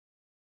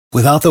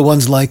Without the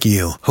ones like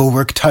you, who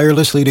work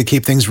tirelessly to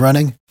keep things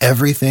running,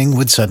 everything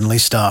would suddenly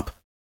stop.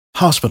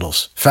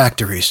 Hospitals,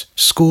 factories,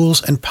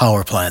 schools, and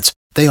power plants,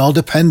 they all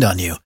depend on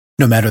you.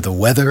 No matter the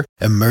weather,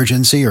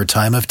 emergency, or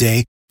time of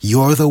day,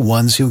 you're the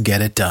ones who get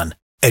it done.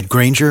 At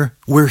Grainger,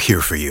 we're here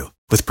for you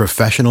with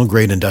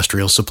professional-grade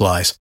industrial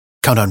supplies.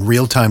 Count on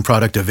real-time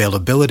product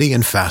availability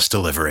and fast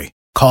delivery.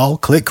 Call,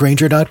 click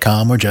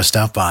Grainger.com, or just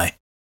stop by.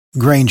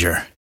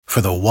 Grainger, for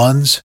the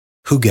ones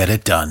who get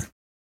it done.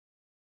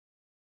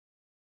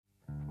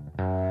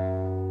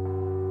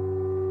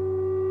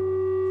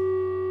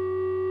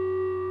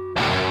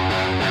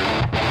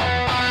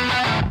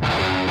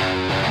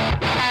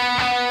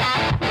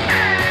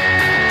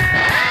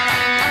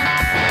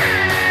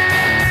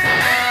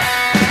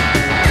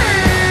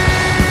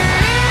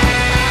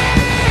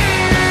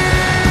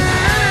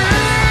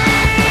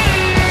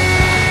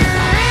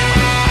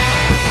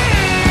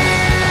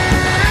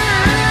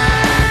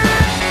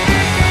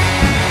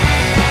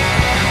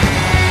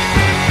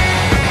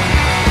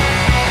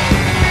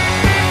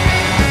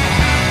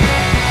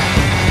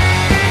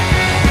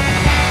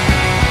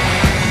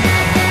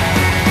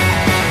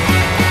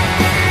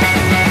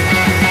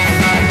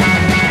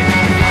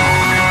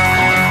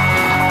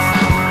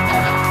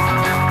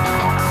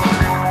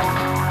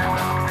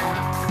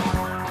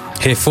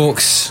 Hey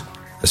folks,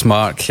 it's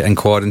Mark in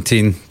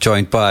quarantine,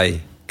 joined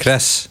by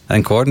Chris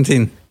in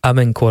quarantine. I'm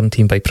in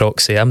quarantine by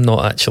proxy. I'm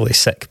not actually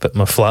sick, but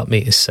my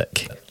flatmate is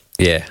sick.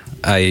 Yeah,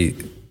 I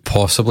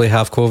possibly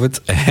have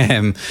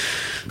COVID.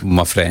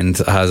 My friend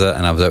has it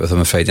and I was out with him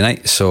on Friday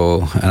night,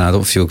 and I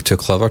don't feel too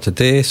clever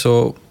today.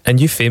 And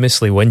you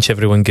famously winch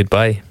everyone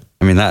goodbye.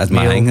 I mean, that is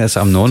my thing.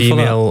 I'm known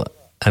female, for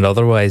that. And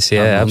otherwise,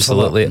 yeah,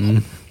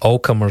 absolutely. All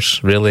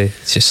comers, really.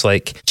 It's just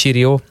like,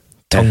 cheerio,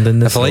 tongued in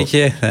the throat. If I like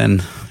you,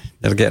 then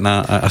you're getting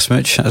a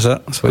smooch, is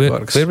it? That's what it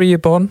works. Where were you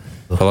born?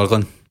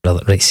 Hillurglen.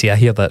 Right, see, I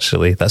hear that's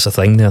a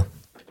thing there.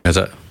 Is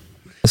it?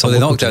 Well, they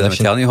knocked down the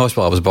maternity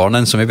hospital I was born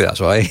in, so maybe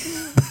that's why.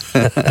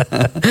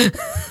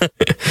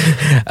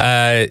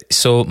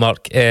 So,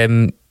 Mark,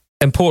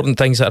 important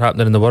things that are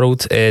happening in the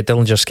world.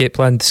 Dillinger Escape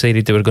Plan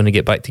decided they were going to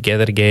get back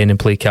together again and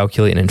play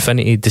Calculating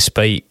Infinity,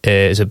 despite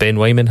is it Ben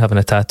Wyman having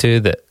a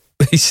tattoo that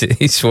he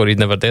swore he'd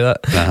never do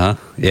that.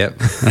 Yep.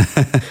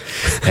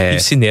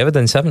 You've seen the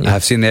evidence, haven't you?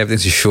 I've seen the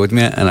evidence. He showed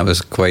me it, and I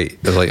was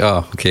like,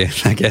 oh, okay,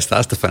 I guess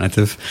that's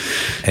definitive.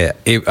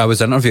 I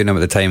was interviewing him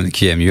at the time in the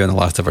QMU on the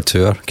last ever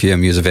tour.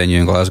 QMU is a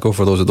venue in Glasgow,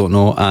 for those that don't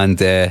know, and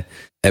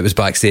it was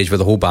backstage where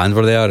the whole band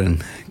were there,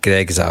 and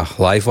Greg is a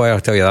live wire, I'll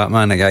tell you that,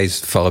 man. The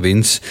guy's full of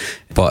beans.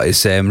 But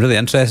it's really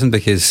interesting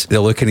because the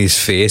look in his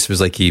face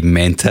was like he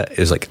meant it. It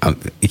was like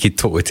you could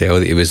totally tell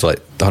that he was like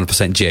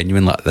 100%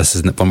 genuine. Like, this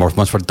isn't,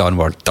 once we're done.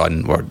 We're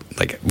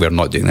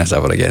not doing this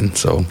ever again.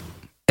 So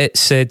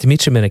it's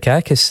Dimitri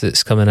Minakakis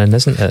that's coming in,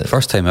 isn't it?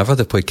 First time ever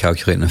they played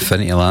Calculating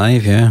Infinity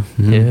live. Yeah.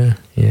 Mm-hmm.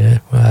 Yeah.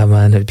 Wow,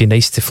 man, it'd be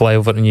nice to fly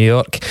over to New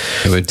York.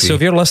 It would be. So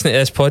if you're listening to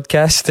this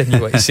podcast and you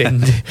want to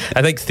send,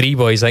 I think three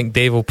boys, I think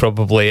Dave will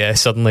probably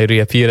suddenly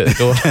reappear at the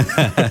door.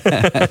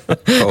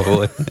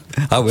 Probably.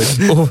 I would.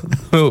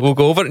 We'll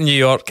go over to New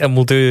York and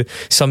we'll do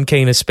some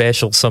kind of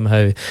special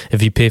somehow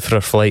if you pay for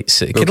our flights.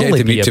 We'll get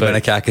Dimitri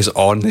Minakakis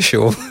on the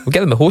show. We'll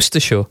get them to host the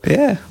show.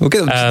 Yeah, we'll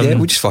get them.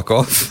 We'll just fuck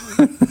off.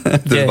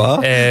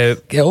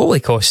 It'll only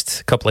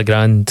cost a couple of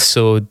grand.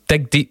 So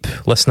dig deep,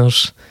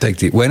 listeners. Dig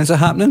deep. When is it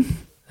happening?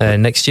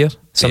 Next year,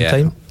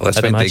 sometime. Yeah. Let's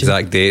find the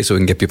exact date so we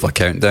can give people a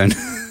countdown.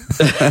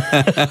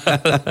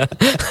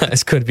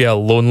 It's going to be a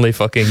lonely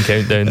fucking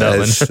countdown, that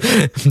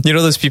one. You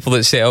know those people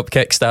that set up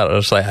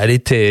Kickstarters, like, I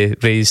need to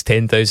raise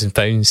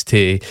 £10,000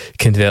 to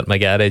convert my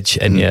garage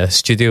into a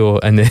studio,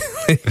 and they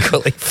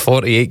got like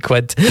 48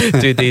 quid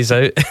 2 days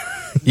out.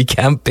 You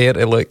can't bear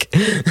to look.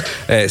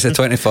 It's the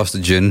 21st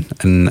of June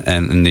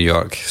in New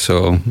York,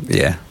 so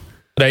yeah.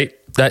 Right,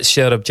 that's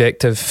your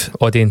objective,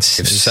 audience.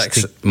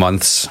 6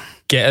 months.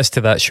 Get us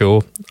to that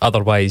show,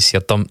 otherwise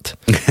you're dumped.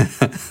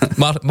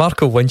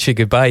 Mark will winch you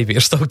goodbye, but you're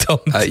still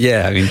dumped.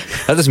 Yeah, I mean,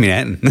 that doesn't mean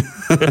anything.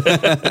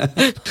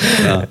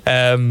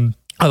 No.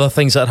 Other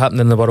things that are happening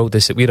in the world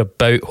is that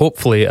we're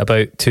hopefully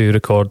about to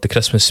record the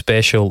Christmas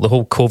special. The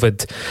whole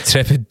COVID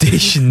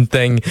trepidation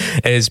thing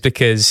is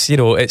because,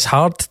 it's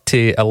hard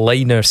to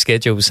align our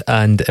schedules,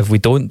 and if we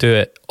don't do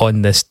it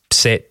on this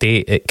set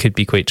date, it could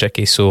be quite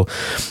tricky. So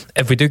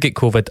if we do get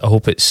COVID, I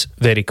hope it's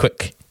very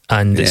quick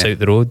and it's out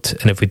the road,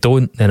 and if we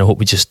don't, then I hope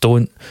we just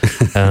don't.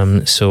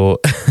 So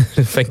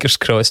fingers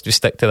crossed we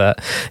stick to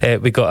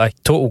that. We got a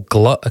total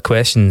glut of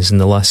questions in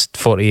the last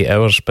 48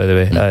 hours, by the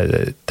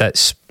way.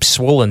 That's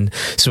swollen,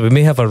 so we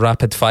may have a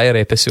rapid fire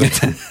episode.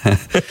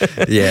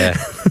 Yeah.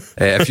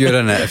 If you're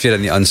in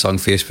the Unsung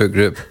Facebook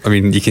group, I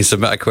mean, you can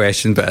submit a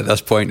question, but at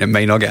this point it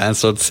might not get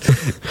answered.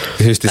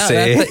 Who's to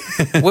say?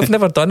 We've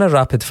never done a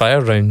rapid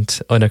fire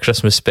round on a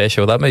Christmas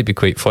special. That might be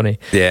quite funny.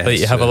 Yeah, like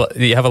you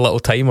have a little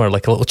timer,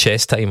 like a little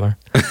chess timer.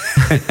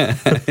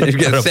 You've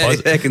got 30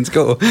 seconds,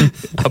 go.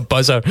 A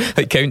buzzer,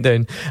 a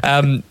countdown.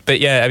 But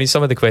yeah, I mean,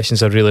 some of the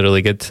questions are really,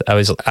 really good. I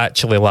was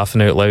actually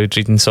laughing out loud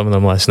reading some of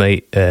them last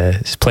night.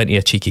 There's plenty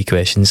of cheeky cheeky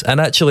questions. And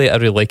actually, I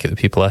really like it when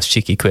people ask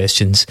cheeky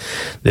questions.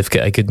 They've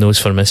got a good nose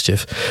for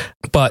mischief.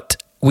 But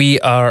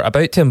we are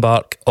about to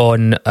embark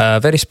on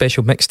a very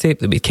special mixtape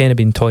that we've kind of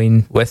been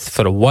toying with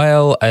for a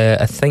while.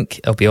 I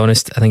think, I'll be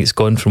honest, I think it's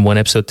gone from 1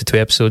 episode to 2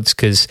 episodes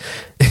because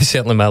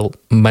certainly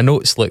my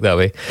notes look that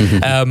way.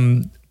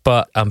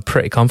 But I'm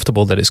pretty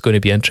comfortable that it's going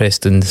to be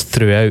interesting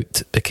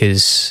throughout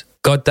because,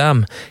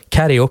 goddamn,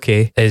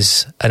 karaoke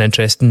is an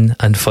interesting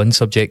and fun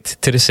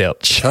subject to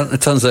research.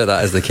 It turns out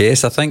that is the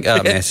case. I think I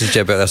messaged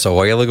you about this a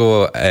while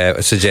ago,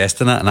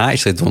 suggesting it, and I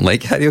actually don't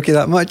like karaoke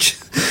that much.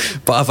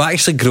 But I've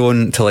actually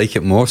grown to like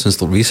it more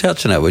since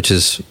researching it, which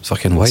is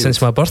fucking wild.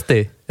 Since my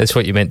birthday, that's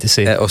what you meant to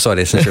say.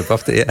 Sorry, since your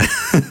birthday, yeah.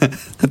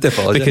 I do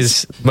apologise.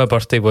 Because my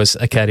birthday was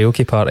a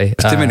karaoke party.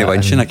 There's too many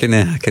winching, I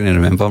can't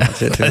remember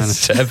much of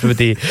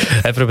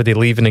it, everybody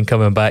leaving and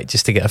coming back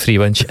just to get a free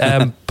winch.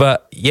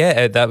 But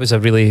yeah, that was a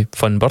really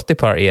fun birthday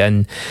party,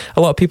 and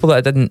a lot of people that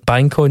I didn't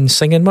bank on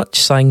singing much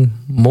sang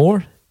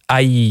more,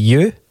 i.e.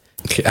 you.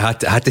 I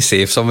had to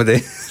save somebody.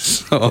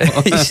 So.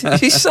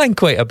 You sang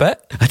quite a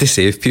bit. I had to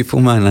save people,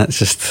 man. That's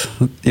just,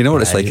 you know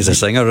what it's like as a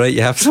singer, right?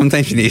 You have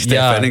sometimes you need to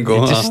step in and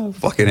go,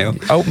 fucking hell.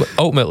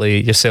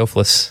 Ultimately, you're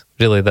selfless.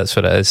 Really, that's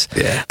what it is.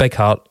 Yeah. Big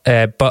heart.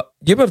 But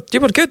you were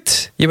good.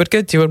 You were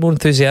good. You were more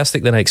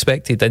enthusiastic than I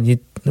expected, and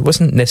it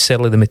wasn't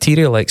necessarily the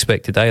material I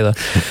expected either.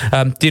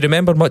 Do you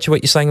remember much of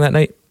what you sang that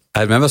night?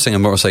 I remember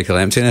singing Motorcycle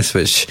Emptiness,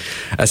 which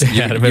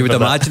you would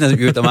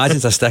imagine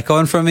is a stick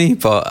on for me,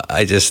 but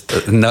I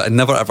just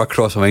never ever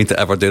crossed my mind to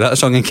ever do that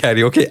song in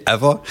karaoke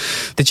ever.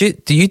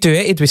 Do you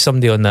duetted with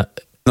somebody on that?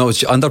 No, it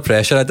was Under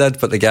Pressure I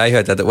did, but the guy who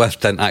I did it with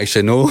didn't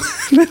actually know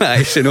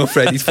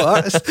Freddie's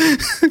parts.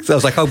 So I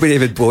was like, I'll be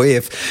David Bowie.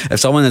 If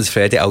someone is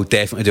Freddie, I'll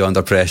definitely do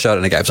Under Pressure.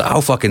 And the guy was like,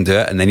 I'll fucking do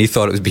it. And then he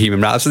thought it was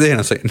Bohemian Rhapsody, and I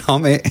was like, no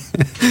mate,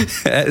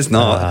 it's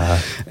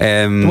not.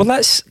 Well,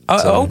 that's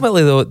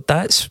ultimately though,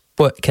 that's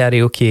what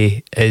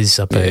karaoke is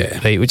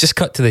about, right? We just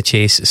cut to the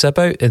chase. It's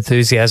about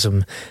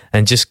enthusiasm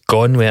and just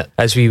gone with it,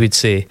 as we would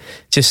say.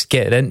 Just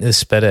get into the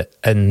spirit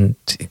and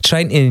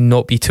trying to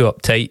not be too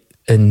uptight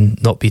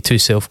and not be too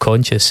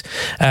self-conscious.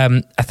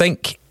 I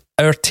think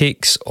our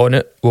takes on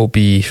it will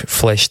be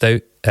fleshed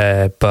out,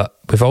 but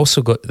we've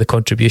also got the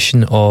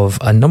contribution of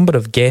a number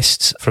of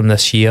guests from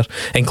this year,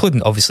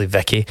 including obviously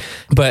Vicky.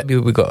 But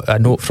we got a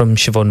note from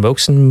Siobhan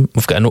Wilson.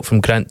 We've got a note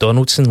from Grant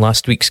Donaldson,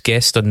 last week's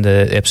guest on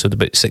the episode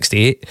about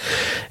 68.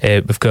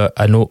 We've got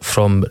a note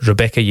from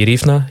Rebecca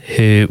Yurivna,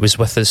 who was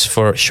with us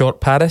for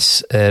Short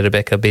Paris.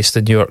 Rebecca based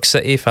in New York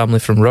City, family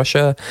from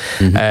Russia,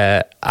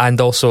 and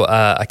also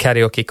a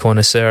karaoke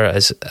connoisseur,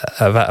 as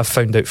I've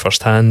found out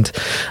firsthand.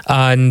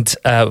 And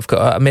we've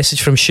got a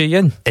message from Xu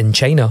Yin in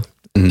China,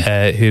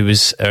 who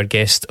was our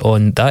guest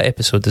on that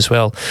episode as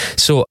well.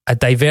 So a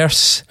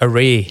diverse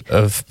array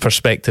of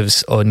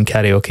perspectives on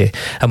karaoke,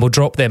 and we'll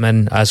drop them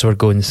in as we're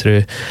going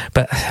through.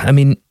 But I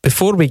mean,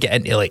 before we get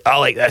into like, I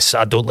like this,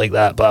 I don't like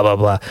that, blah blah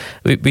blah,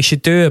 we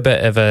should do a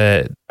bit of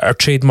our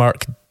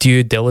trademark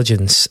due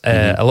diligence,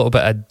 a little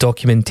bit of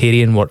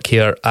documentarian work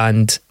here,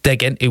 and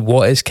dig into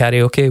what is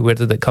karaoke, where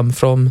did it come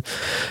from,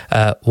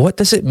 what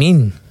does it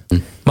mean?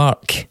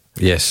 Mark,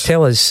 yes,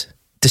 tell us.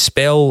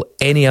 Dispel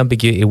any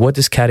ambiguity. What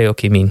does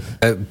karaoke mean?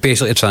 It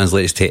basically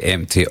translates to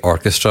empty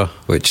orchestra,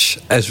 which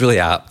is really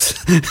apt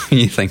when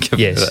you think about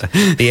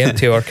it. The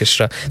empty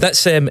orchestra.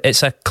 That's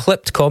it's a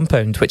clipped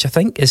compound, which I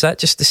think, is that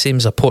just the same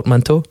as a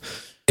portmanteau?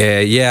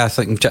 Yeah, I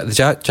think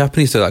the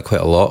Japanese do that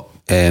quite a lot.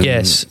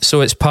 Yes,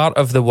 so it's part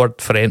of the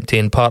word for empty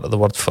and part of the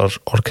word for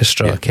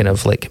orchestra, kind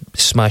of like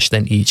smashed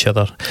into each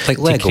other. Like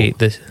Lego,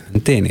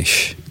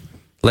 Danish.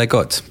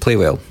 Legot, play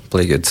well,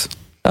 play good.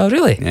 Oh,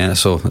 really? Yeah,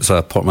 so it's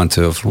a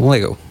portmanteau of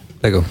Lego.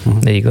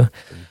 There you go.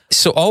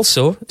 So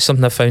also,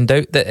 something I found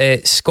out,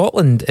 that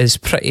Scotland is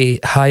pretty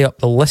high up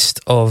the list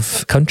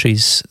of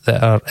countries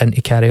that are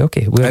into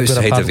karaoke.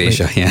 Outside of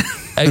Asia, yeah.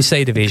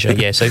 Outside of Asia,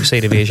 yes,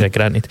 outside of Asia,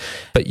 granted.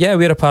 But yeah,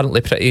 we're apparently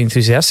pretty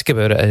enthusiastic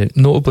about it,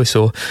 notably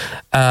so.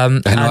 I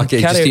know, I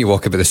just need to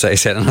walk about the city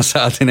centre on a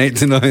Saturday night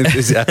to know how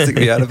enthusiastic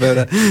we are about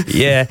it.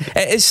 Yeah,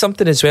 it is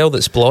something as well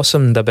that's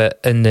blossomed a bit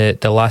in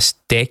the last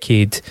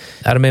decade.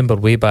 I remember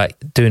way back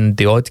doing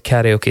the odd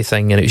karaoke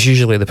thing, and it was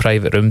usually the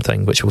private room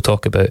thing, which we'll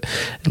talk about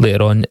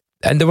later on.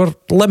 And there were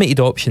limited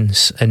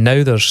options, and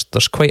now there's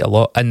quite a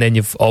lot. And then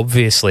you've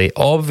obviously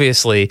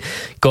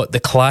got the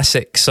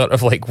classic sort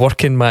of like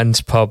working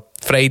man's pub,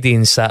 Friday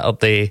and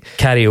Saturday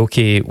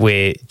karaoke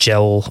with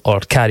Jill or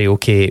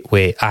karaoke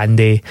with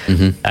Andy,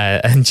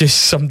 and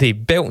just somebody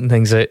belting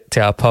things out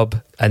to a pub,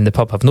 and the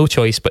pub have no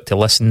choice but to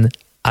listen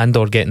and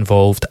or get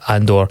involved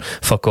and or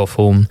fuck off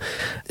home.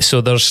 So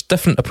there's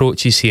different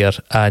approaches here,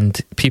 and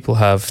people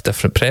have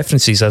different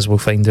preferences, as we'll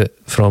find out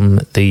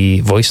from the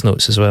voice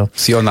notes as well.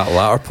 See, on that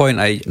latter point,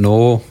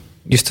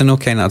 used to know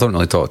kind of, I don't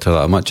really talk to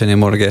her that much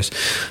anymore, I guess.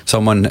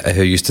 Someone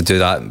who used to do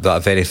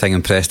that very thing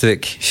in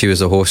Prestwick. She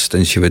was a host,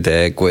 and she would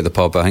go to the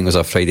pub, I think it was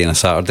a Friday and a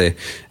Saturday,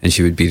 and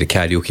she would be the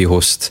karaoke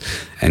host,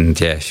 and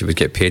yeah, she would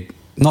get paid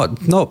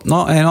not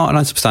an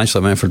unsubstantial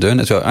amount for doing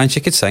it as well. And she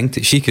could sing,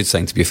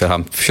 to be fair.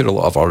 I'm sure a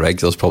lot of our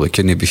regulars probably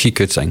couldn't, but she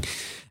could sing.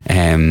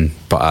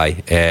 But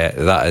aye,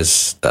 that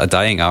is a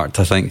dying art,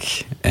 I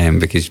think,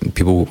 because you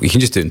can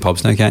just do it in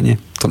pubs now, can't you?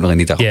 Don't really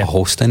need a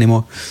host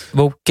anymore.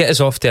 Well, get us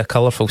off to a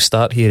colourful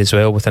start here as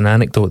well with an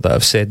anecdote that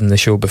I've said in the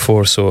show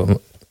before,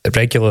 so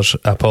regulars,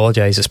 I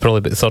apologise, it's probably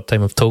about the third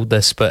time I've told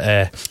this,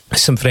 but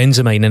some friends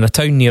of mine in a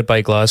town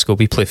nearby Glasgow,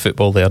 we play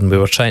football there, and we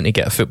were trying to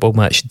get a football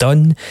match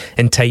done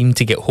in time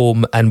to get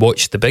home and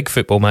watch the big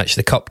football match,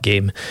 the cup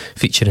game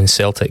featuring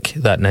Celtic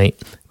that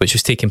night, which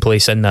was taking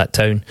place in that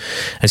town.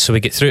 And so we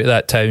get through to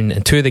that town,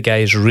 and two of the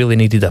guys really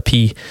needed a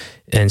pee,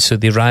 and so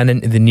they ran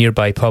into the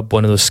nearby pub,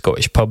 one of those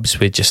Scottish pubs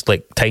with just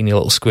like tiny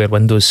little square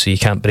windows so you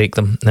can't break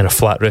them, and a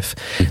flat roof.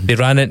 They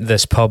ran into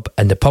this pub,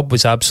 and the pub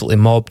was absolutely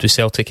mobbed with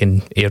Celtic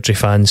and Airdrie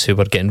fans who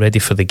were getting ready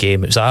for the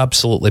game. It was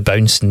absolutely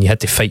bouncing, you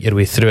had to fight your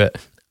way through it,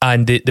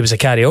 and there was a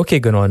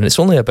karaoke going on, and it's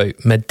only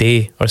about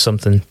midday or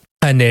something.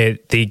 And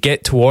they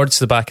get towards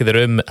the back of the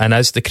room, and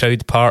as the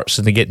crowd parts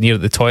and they get near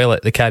the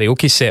toilet, the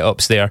karaoke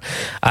setup's there,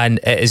 and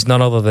it is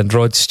none other than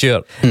Rod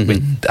Stewart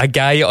with a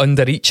guy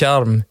under each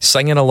arm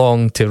singing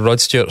along to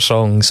Rod Stewart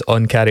songs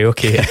on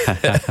karaoke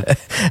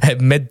at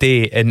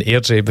midday in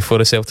Airdrie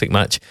before a Celtic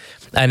match.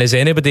 And as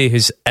anybody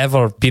who's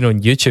ever been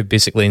on YouTube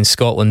basically in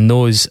Scotland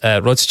knows,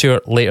 Rod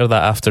Stewart later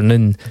that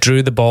afternoon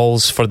drew the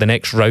balls for the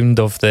next round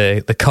of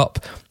the cup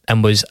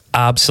and was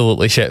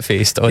absolutely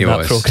shit-faced on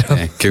that programme.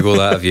 Yeah. Google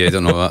that if you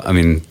don't know that. I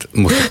mean,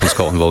 most people in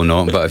Scotland will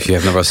not, but if you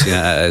have never seen it,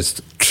 it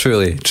is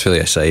truly, truly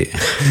a sight.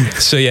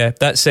 So yeah,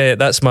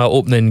 that's my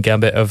opening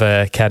gambit of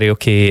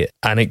karaoke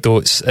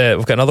anecdotes.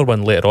 We've got another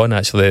one later on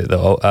actually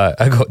that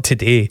I got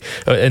today,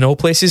 in all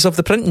places of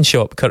the printing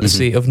shop,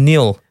 courtesy of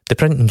Neil, the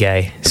printing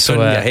guy.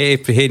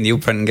 Hey Neil,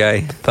 printing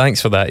guy. Thanks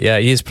for that. Yeah,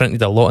 he has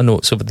printed a lot of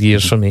notes over the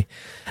years for me.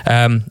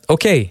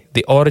 Okay,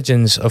 the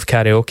origins of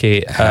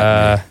karaoke.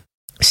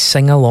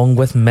 Sing along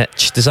with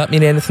Mitch. Does that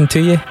mean anything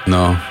to you?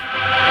 No.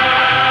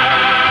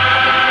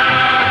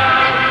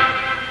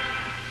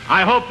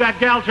 I hope that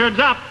gal turns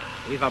up.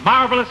 We've a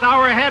marvelous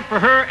hour ahead for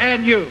her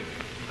and you.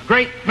 A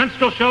great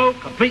minstrel show,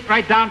 complete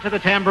right down to the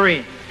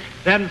tambourine.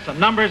 Then some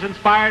numbers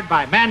inspired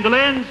by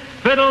mandolins,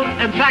 fiddles,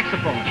 and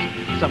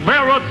saxophones. Some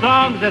railroad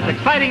songs as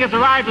exciting as A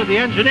Ride with the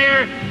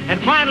Engineer.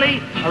 And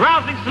finally, a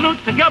rousing salute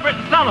to Gilbert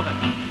and Sullivan.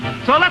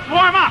 So let's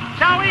warm up,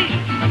 shall we?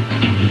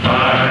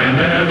 I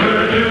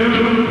never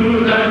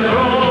knew that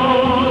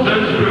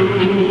roses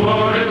grew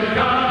orange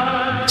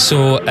sky.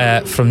 So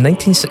from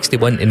 1961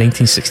 to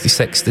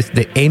 1966,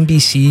 the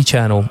NBC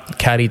channel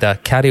carried a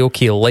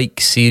karaoke-like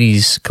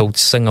series called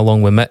Sing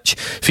Along with Mitch,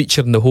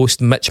 featuring the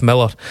host Mitch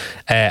Miller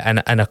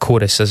and a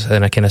chorus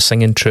and a kind of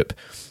singing troupe,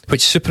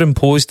 which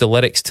superimposed the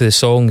lyrics to the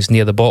songs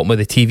near the bottom of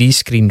the TV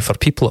screen for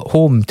people at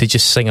home to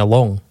just sing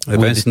along. The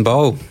bouncing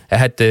ball. It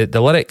had the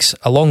lyrics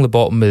along the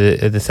bottom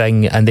of the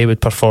thing, and they would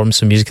perform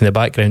some music in the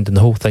background, and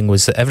the whole thing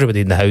was that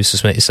everybody in the house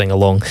was meant to sing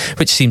along,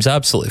 which seems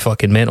absolutely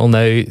fucking mental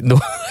now. No,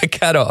 I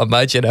cannot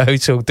imagine a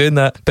household doing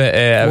that. But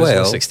I was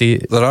in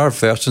 68. There are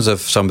versions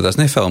of some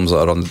Disney films that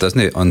are on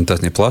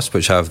Disney Plus,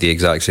 which have the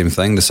exact same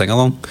thing, the sing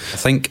along. I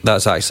think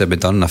that's actually been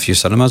done in a few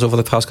cinemas over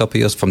the past couple of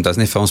years, from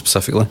Disney films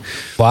specifically.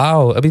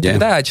 Wow, I mean,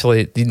 that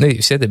actually,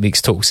 you said it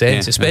makes total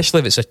sense,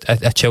 especially if it's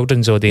a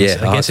children's audience.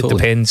 I guess totally. It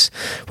depends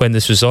when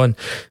this was on.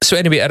 So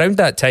anyway, around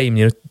that time,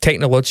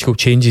 technological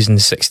changes in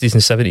the 60s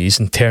and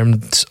 70s in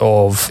terms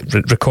of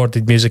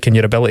recorded music and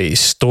your ability to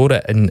store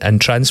it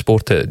and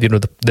transport it,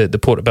 the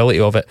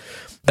portability of it.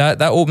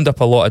 That opened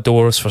up a lot of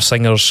doors for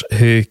singers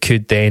who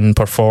could then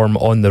perform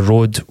on the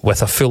road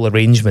with a full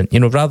arrangement.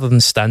 Rather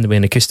than standing with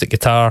an acoustic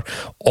guitar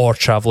or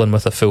travelling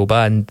with a full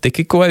band, they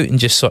could go out and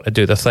just sort of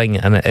do their thing,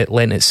 and it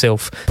lent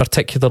itself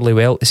particularly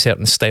well to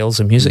certain styles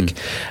of music.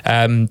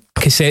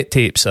 Cassette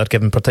tapes are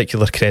given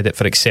particular credit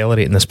for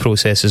accelerating this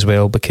process as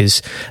well,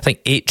 because I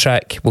think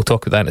 8-track, we'll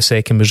talk about that in a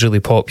second, was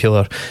really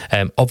popular.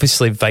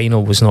 Obviously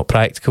vinyl was not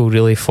practical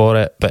really for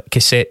it, but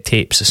cassette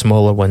tapes, the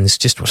smaller ones,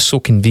 just were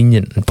so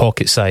convenient and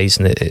pocket size,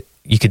 and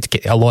you could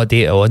get a lot of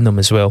data on them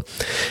as well.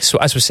 So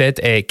as we said,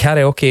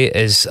 karaoke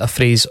is a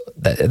phrase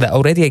that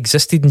already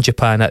existed in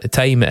Japan at the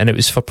time, and it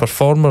was for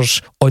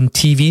performers on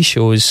TV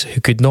shows who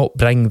could not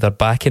bring their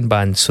backing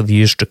band, so they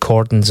used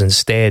recordings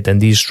instead,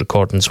 and these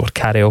recordings were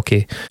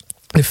karaoke.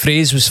 The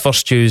phrase was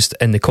first used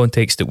in the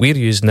context that we're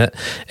using it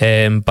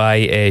by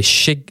we're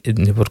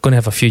going to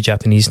have a few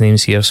Japanese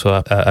names here,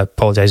 so I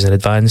apologise in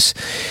advance.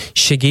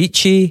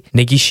 Shigechi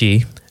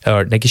Negishi,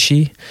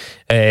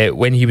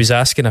 when he was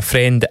asking a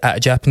friend at a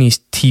Japanese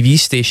TV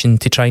station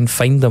to try and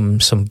find them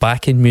some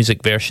backing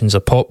music versions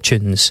of pop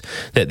tunes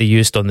that they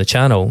used on the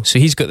channel. So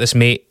he's got this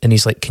mate and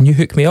he's like, "Can you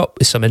hook me up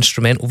with some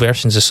instrumental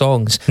versions of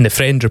songs?" And the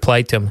friend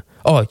replied to him,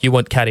 "Oh, you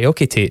want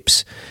karaoke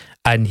tapes?"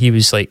 And he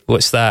was like,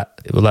 "What's that?"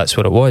 Well, that's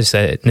what it was.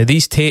 Now,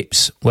 these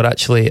tapes were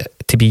actually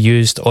to be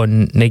used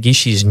on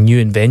Negishi's new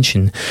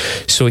invention.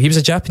 So he was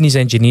a Japanese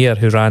engineer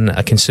who ran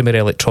a consumer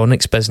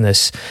electronics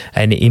business,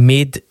 and he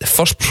made the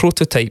first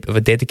prototype of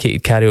a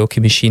dedicated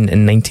karaoke machine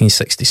in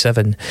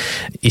 1967.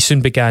 He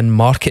soon began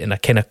marketing a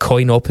kind of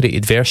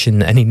coin-operated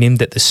version, and he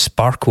named it the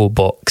Sparkle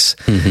Box,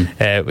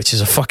 which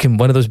is a fucking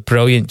one of those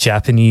brilliant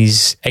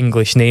Japanese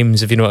English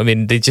names, if you know what I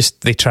mean. They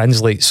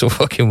translate so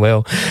fucking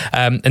well.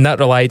 And that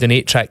relied on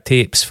 8-track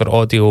tapes for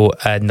audio,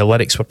 and the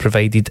lyrics were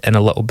provided in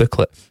a little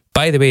booklet.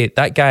 By the way,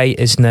 that guy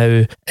is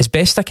now, as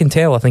best I can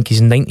tell, I think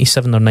he's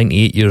 97 or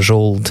 98 years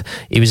old.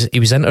 He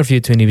was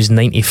interviewed when he was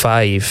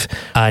 95,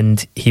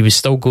 and he was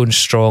still going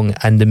strong,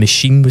 and the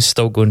machine was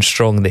still going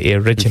strong that he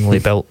originally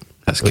built.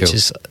 That's which cool.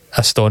 is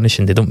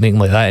astonishing. They don't make them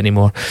like that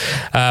anymore.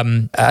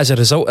 As a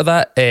result of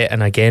that,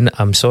 and again,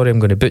 I'm sorry, I'm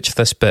going to butcher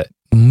this, but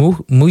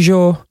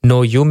Mujo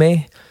no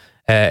Yume,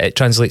 it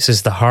translates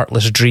as The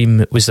Heartless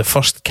Dream, was the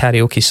first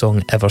karaoke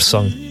song ever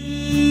sung.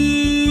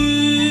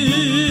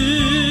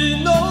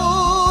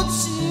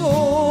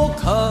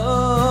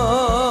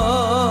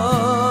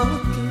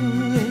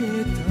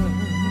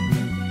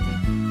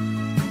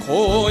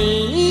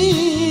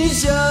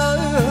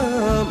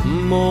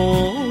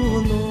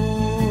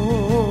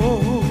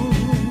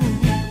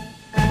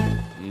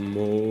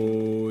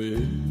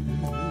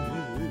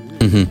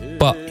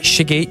 But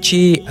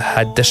Shigechi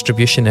had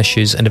distribution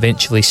issues and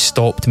eventually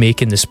stopped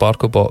making the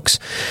Sparkle Box.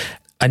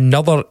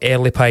 Another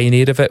early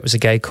pioneer of it was a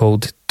guy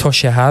called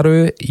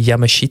Toshiharu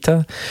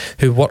Yamashita,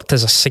 who worked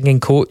as a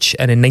singing coach,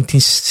 and in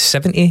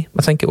 1970,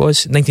 I think it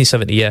was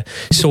 1970, yeah,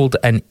 sold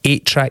an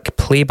 8-track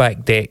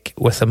playback deck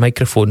with a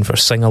microphone for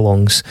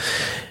sing-alongs.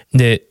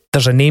 Now,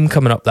 there's a name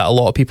coming up that a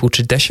lot of people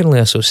traditionally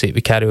associate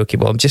with karaoke,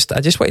 but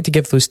I just wanted to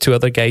give those two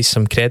other guys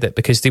some credit,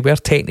 because they were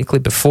technically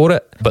before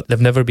it, but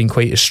they've never been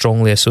quite as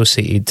strongly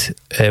associated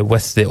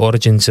with the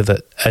origins of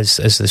it as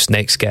this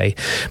next guy.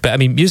 But I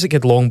mean, music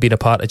had long been a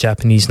part of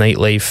Japanese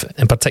nightlife,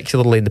 and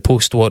particularly in the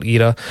post-war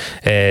era,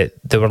 there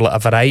were a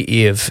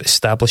variety of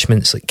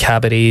establishments like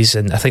cabarets,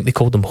 and I think they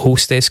called them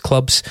hostess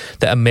clubs,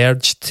 that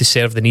emerged to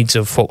serve the needs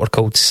of what were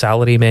called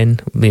salarymen,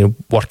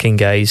 working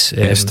guys.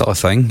 It's still a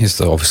thing. It's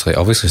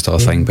obviously still a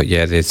thing. But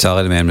yeah, the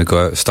salarymen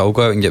would still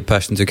go out and get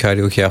pissed into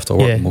karaoke after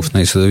work most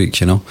nights of the week,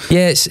 you know.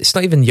 Yeah, it's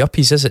not even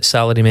yuppies, is it,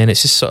 salarymen?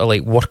 It's just sort of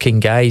like working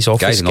guys,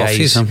 office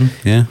guys.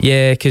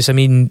 Yeah, because I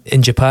mean,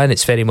 in Japan,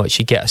 it's very much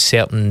you get a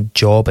certain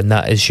job, and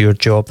that is your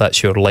job,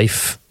 that's your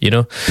life, you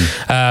know.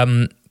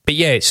 But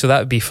yeah, so that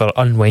would be for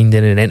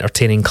unwinding and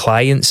entertaining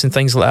clients and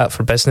things like that.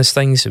 For business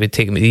things, it would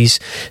take them to these.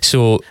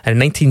 So in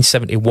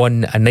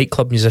 1971, a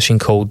nightclub musician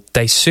called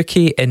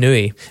Daisuke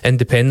Inoue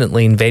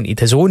independently invented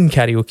his own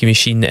karaoke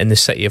machine in the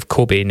city of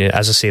Kobe. Now,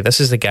 as I say, this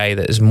is the guy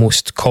that is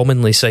most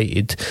commonly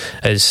cited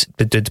as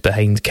the dude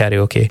behind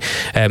karaoke.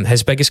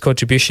 His biggest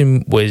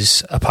contribution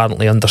was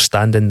apparently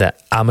understanding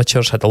that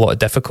amateurs had a lot of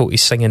difficulty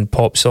singing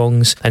pop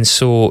songs, and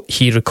so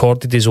he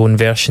recorded his own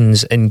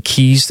versions in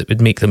keys that would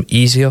make them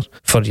easier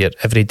for your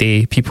everyday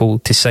people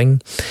to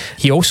sing.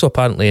 He also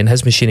apparently in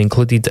his machine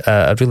included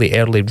a really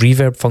early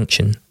reverb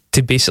function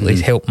to basically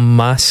help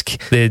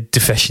mask the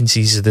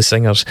deficiencies of the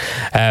singers.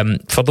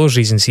 For those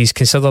reasons, he's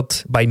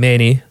considered by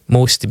many,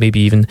 most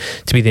maybe even,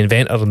 to be the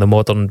inventor of the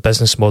modern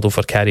business model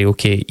for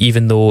karaoke,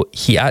 even though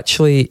he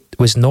actually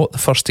was not the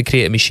first to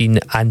create a machine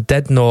and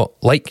did not,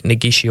 like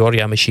Negishi or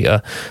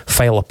Yamashita,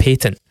 file a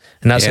patent.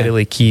 And that's a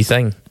really key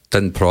thing.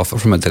 Didn't profit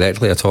from it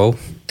directly at all.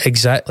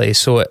 Exactly.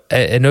 So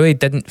Inoue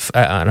didn't,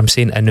 and I'm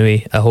saying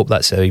Inoue, I hope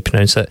that's how you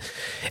pronounce it,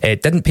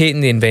 didn't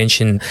patent the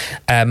invention.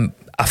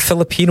 A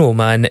Filipino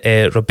man,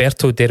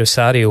 Roberto De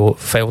Rosario,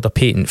 filed a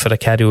patent for a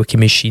karaoke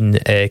machine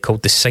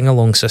called the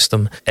Sing-Along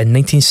System in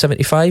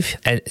 1975.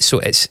 And so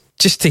it's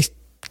just to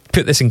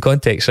put this in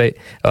context, right,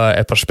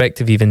 a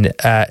perspective even,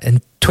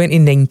 in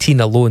 2019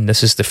 alone,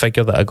 this is the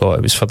figure that I got,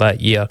 it was for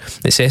that year,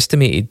 it's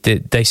estimated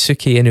that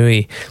Daisuke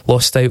Inoue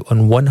lost out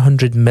on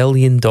 $100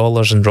 million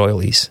in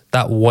royalties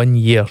that 1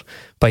 year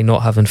by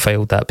not having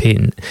filed that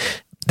patent.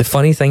 The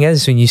funny thing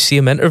is, when you see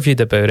him interviewed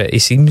about it, he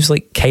seems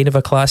like kind of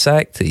a class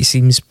act. He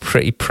seems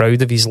pretty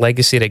proud of his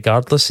legacy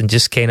regardless, and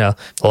just kind of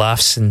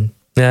laughs and,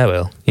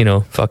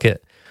 fuck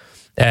it.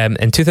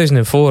 In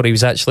 2004, he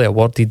was actually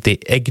awarded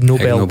the Ig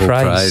Nobel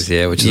Prize.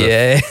 Yeah, which is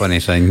a funny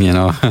thing, you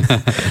know.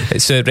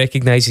 So it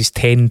recognises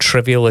 10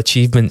 trivial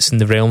achievements in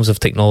the realms of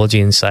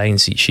technology and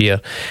science each year.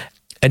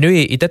 I knew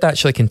he did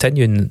actually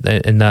continue in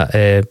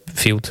that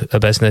field of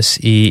business.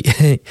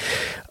 This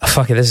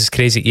is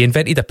crazy. He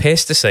invented a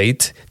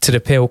pesticide to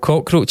repel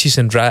cockroaches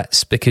and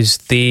rats because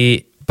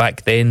they,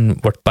 back then,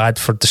 were bad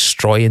for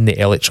destroying the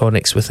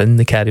electronics within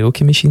the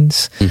karaoke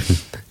machines.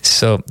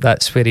 So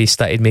that's where he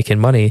started making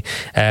money.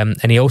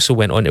 And he also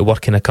went on to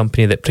work in a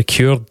company that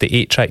procured the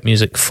 8-track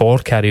music for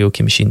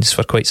karaoke machines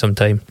for quite some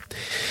time.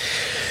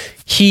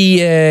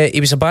 He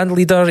was a band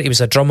leader, he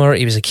was a drummer,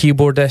 he was a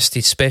keyboardist.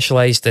 He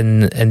specialised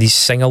in these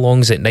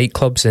sing-alongs at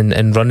nightclubs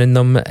and running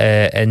them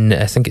in,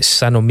 I think it's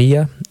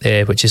Sanomiya,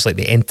 which is like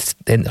the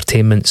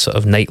entertainment sort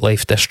of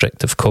nightlife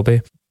district of Kobe.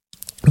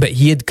 But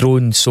he had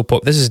grown so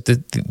this is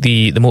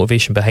the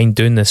motivation behind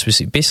doing this, was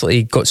he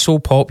basically got so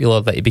popular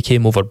that he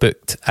became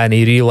overbooked, and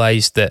he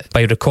realised that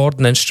by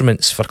recording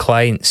instruments for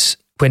clients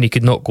when he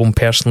could not go and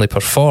personally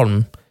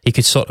perform, he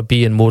could sort of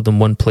be in more than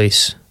one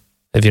place,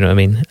 if you know what I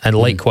mean. And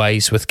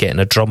likewise with getting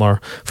a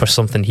drummer for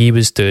something he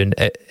was doing,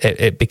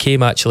 it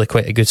became actually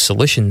quite a good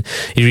solution.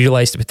 He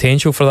realised the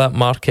potential for that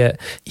market.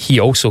 He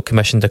also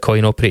commissioned a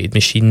coin operated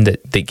machine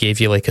that gave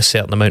you like a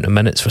certain amount of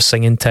minutes for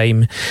singing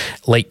time,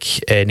 like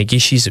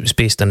Nagishi's. It was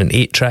based on an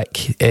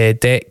 8-track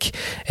deck.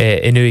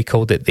 Inui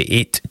called it the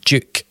 8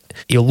 Duke.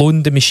 He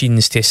loaned the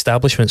machines to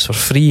establishments for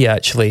free,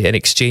 actually, in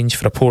exchange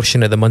for a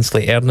portion of the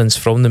monthly earnings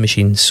from the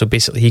machines. So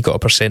basically he got a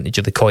percentage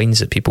of the coins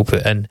that people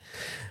put in.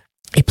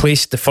 He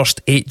placed the first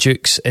 8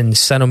 Dukes in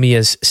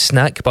Sanomiya's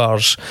snack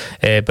bars,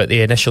 but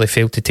they initially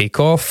failed to take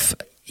off.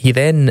 He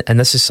then, and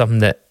this is something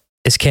that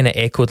is kind of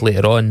echoed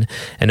later on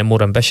in a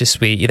more ambitious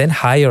way, he then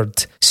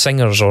hired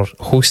singers or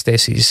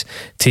hostesses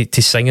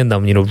to sing in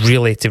them,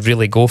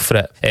 really go for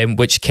it,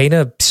 which kind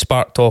of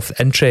sparked off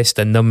interest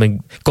in them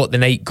and got the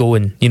night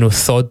going,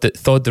 thawed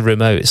the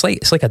room out. It's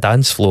like a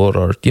dance floor,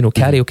 or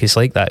karaoke's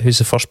like that. Who's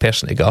the first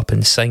person to get up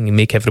and sing and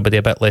make everybody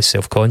a bit less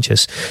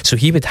self-conscious? So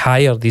he would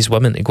hire these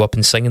women to go up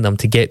and sing in them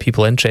to get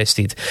people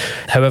interested.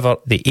 However,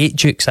 the 8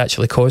 Dukes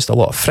actually caused a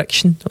lot of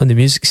friction on the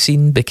music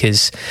scene,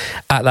 because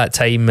at that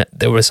time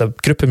there was a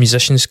group of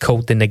musicians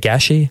called the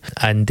Nagashi,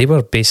 and they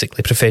were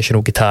basically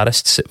professional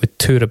guitarists that would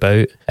tour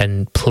about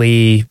and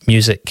play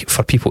music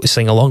for people to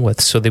sing along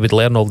with. So they would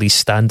learn all these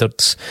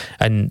standards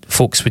and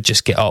folks would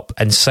just get up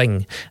and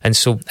sing. And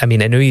so,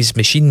 Inui's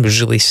machine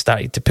was really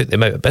starting to put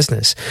them out of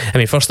business.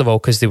 First of all,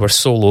 because they were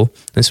solo,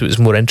 and so it was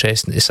more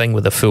interesting to sing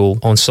with a full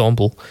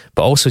ensemble,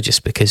 but also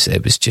just because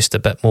it was just a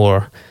bit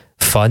more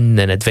fun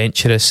and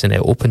adventurous, and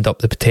it opened up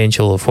the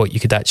potential of what you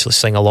could actually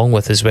sing along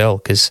with as well,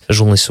 because there's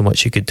only so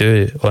much you could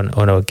do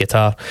on a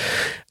guitar.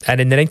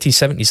 And in the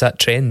 1970s, that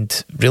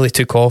trend really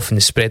took off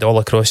and spread all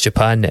across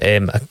Japan.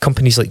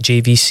 Companies like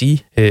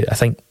JVC, who I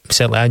think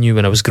certainly I knew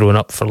when I was growing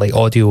up for like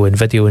audio and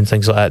video and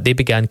things like that, they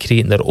began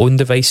creating their own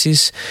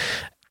devices.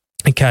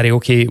 And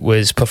karaoke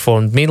was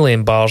performed mainly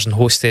in bars and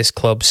hostess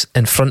clubs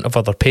in front of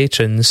other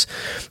patrons.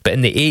 But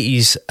in the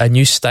 80s, a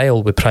new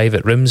style with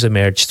private rooms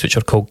emerged, which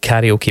are called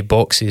karaoke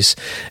boxes.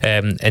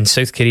 In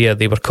South Korea,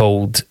 they were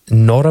called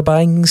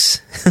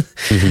norabangs.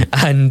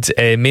 And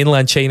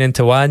mainland China and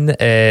Taiwan,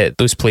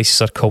 those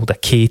places are called a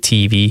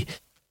KTV.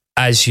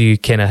 As you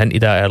kind of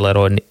hinted at earlier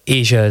on,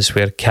 Asia is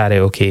where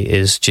karaoke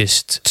is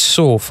just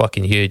so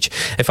fucking huge.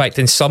 In fact,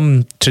 in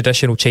some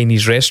traditional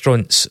Chinese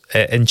restaurants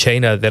in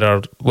China, there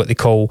are what they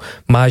call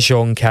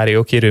mahjong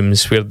karaoke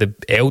rooms, where the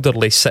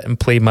elderly sit and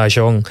play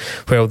mahjong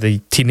while the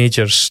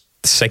teenagers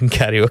sing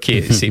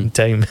karaoke at the same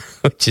time,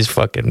 which is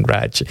fucking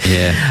rad.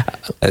 Yeah,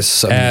 it's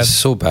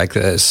so big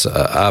that it's.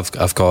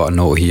 I've got a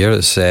note here.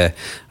 It's a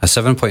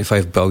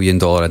 $7.5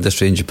 billion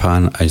industry in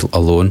Japan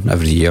alone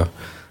every year.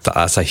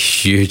 That's a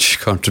huge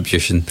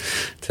contribution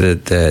to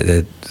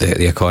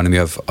the economy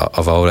of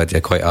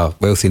already quite a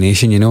wealthy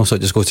nation, so it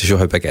just goes to show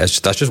how big it is.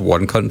 That's just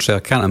one country.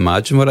 I can't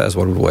imagine what it is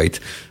worldwide.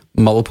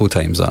 Multiple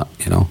times that,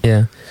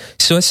 Yeah.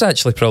 So it's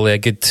actually probably a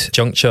good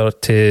juncture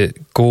to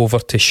go over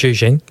to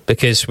Shujing,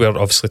 because we're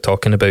obviously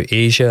talking about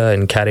Asia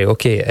and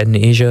karaoke in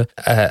Asia.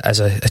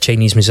 As a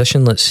Chinese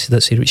musician, let's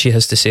see what she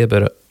has to say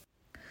about it.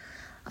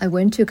 I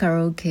went to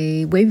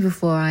karaoke way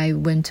before I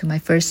went to my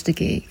first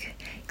gig.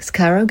 Because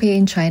karaoke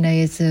in China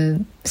is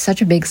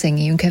such a big thing.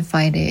 You can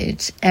find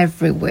it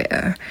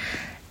everywhere,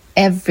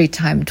 every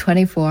time,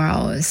 24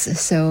 hours.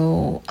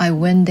 So I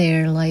went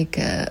there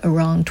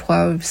around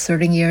 12,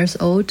 13 years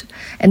old.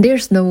 And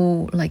there's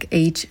no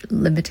age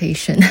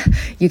limitation.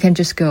 You can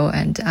just go.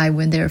 And I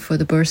went there for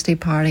the birthday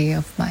party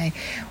of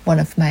one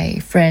of my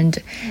friend.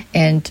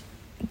 And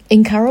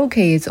in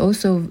karaoke, it's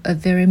also a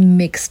very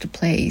mixed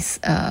place.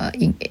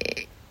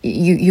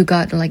 You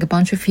got a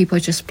bunch of people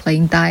just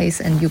playing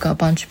dice, and you got a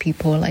bunch of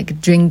people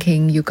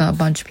drinking. You got a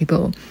bunch of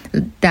people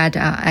that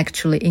are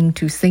actually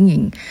into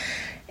singing.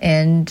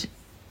 And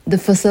the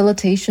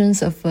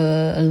facilitations of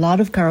a lot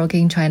of karaoke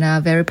in China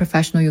are very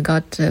professional. You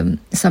got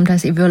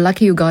sometimes, if you're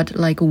lucky, you got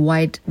a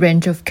wide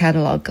range of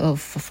catalog of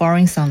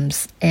foreign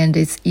songs, and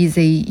it's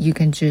easy. You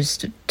can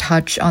just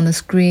touch on the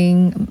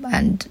screen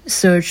and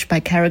search by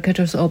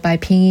characters or by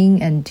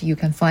pinyin, and you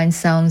can find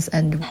songs.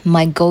 And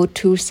my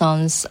go-to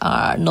songs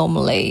are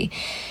normally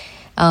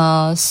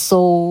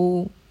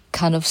soul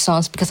kind of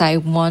songs, because I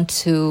want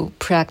to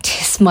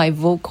practice my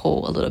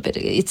vocal a little bit.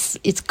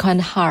 It's kind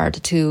of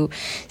hard to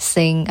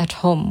sing at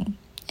home,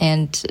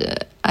 and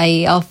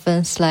I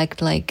often select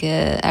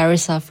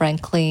Aretha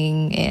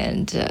Franklin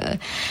and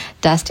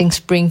Dustin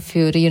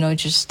Springfield,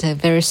 just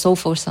very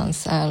soulful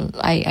songs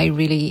I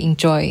really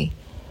enjoy.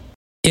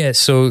 Yeah,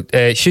 so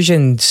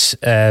Shujin's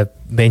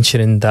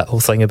mentioning that whole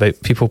thing about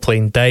people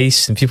playing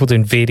dice and people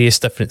doing various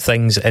different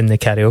things in the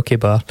karaoke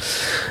bar.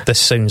 This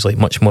sounds like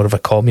much more of a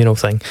communal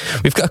thing.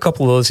 We've got a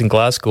couple of those in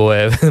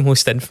Glasgow. The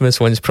most infamous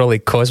one's probably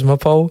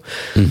Cosmopol.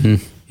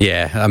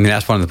 Yeah, I mean,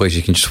 that's one of the places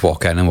you can just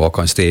walk in and walk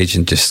on stage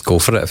and just go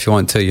for it if you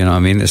want to, you know what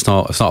I mean? It's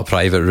not a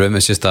private room,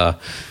 it's just a,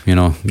 you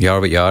know, you are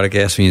what you are, I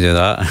guess, when you do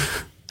that.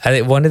 I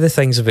think one of the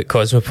things about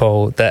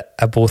Cosmopol that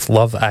I both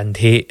love and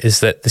hate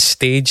is that the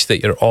stage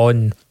that you're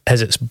on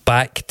has its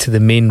back to the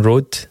main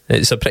road.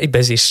 It's a pretty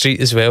busy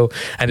street as well,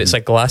 and it's a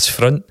glass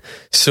front,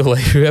 so like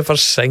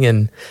whoever's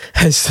singing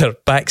has their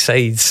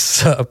backsides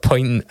sort of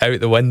pointing out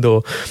the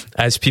window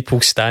as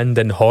people stand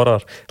in horror,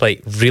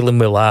 like reeling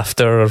with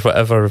laughter or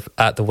whatever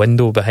at the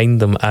window behind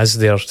them as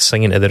they're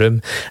singing to the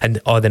room. And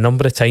the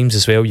number of times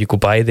as well you go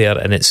by there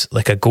and it's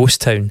like a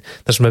ghost town.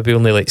 There's maybe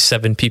only like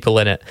 7 people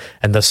in it,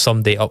 and there's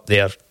somebody up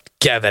there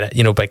giving it,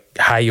 you know, big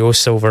high-o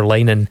silver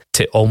lining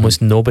to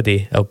almost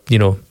nobody, you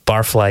know,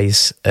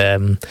 barflies.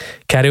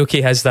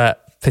 Karaoke has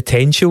that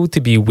potential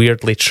to be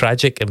weirdly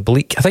tragic and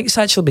bleak. I think it's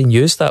actually been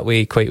used that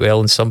way quite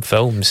well in some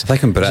films. I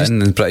think in Britain,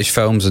 in British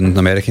films and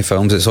American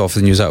films, it's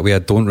often used that way. I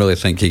don't really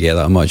think you get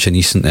that much in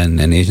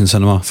Asian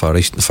cinema, Far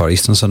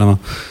Eastern cinema.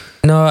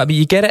 No, I mean,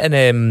 you get it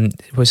in,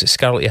 was it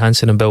Scarlett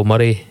Johansson and Bill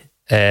Murray?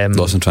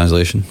 Lost in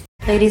Translation.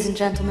 Ladies and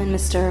gentlemen,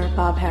 Mr.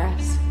 Bob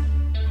Harris.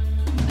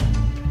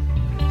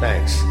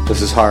 Thanks.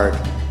 This is hard.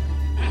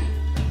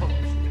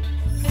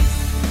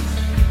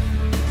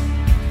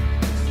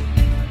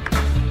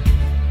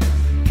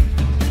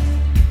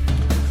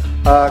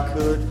 I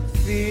could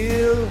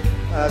feel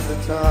at the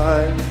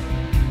time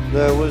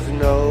there was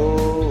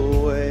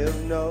no way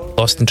of knowing.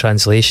 Lost in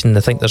Translation, I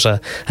think there's an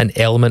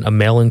element of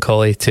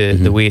melancholy to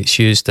the way it's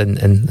used in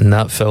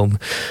that film,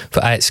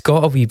 but it's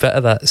got a wee bit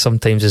of that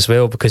sometimes as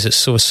well, because it's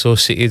so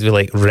associated with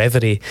like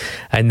reverie,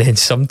 and then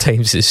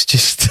sometimes it's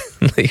just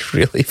like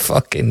really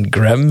fucking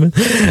grim.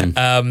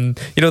 You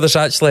know, there's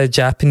actually a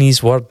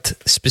Japanese word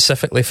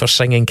specifically for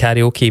singing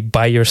karaoke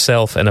by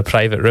yourself in a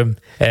private room.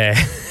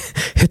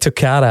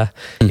 Hitokara,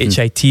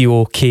 Hitokara.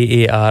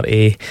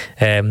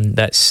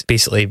 That's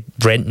basically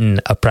renting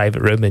a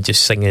private room and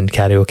just singing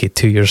karaoke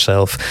to yourself,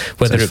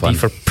 whether Sounds it be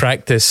fun. for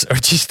practice or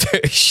just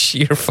out of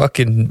sheer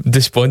fucking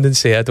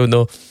despondency. I don't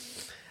know.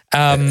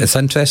 It's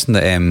interesting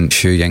that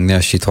Xu Ying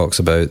there, she talks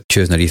about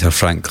choosing Aretha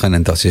Franklin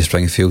and Dusty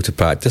Springfield to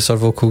practice her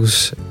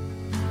vocals.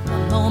 The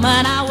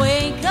moment I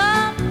wake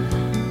up,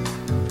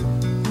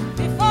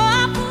 before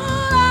I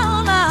put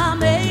on my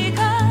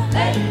makeup,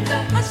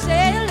 I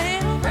say a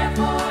little prayer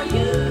for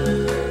you.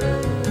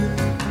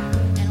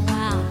 And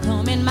while I'm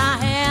combing my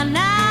hair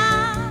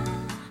now,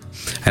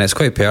 And it's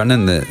quite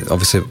pertinent that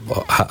obviously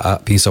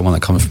being someone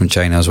that comes from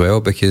China as well,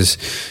 because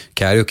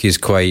karaoke is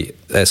quite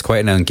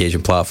an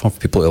engaging platform for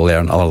people to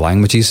learn other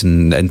languages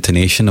and the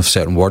intonation of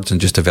certain words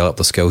and just develop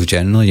their skills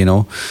generally, you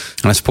know.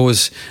 And I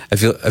suppose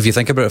if you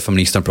think about it from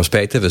an Eastern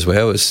perspective as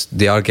well,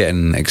 they are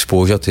getting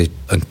exposure to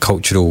a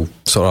cultural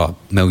sort of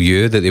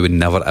milieu that they would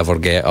never ever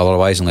get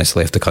otherwise unless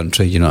they left the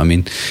country, you know what I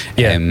mean?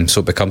 Yeah. So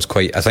it becomes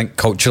quite, I think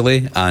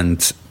culturally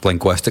and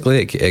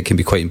linguistically it can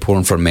be quite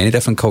important for many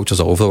different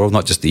cultures all over the world,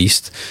 not just the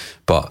East,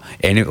 but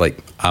I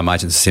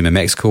imagine it's the same in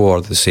Mexico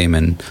or the same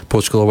in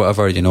Portugal or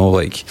whatever, you know,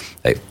 like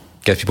it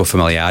gives people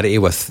familiarity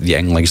with the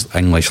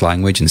English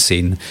language and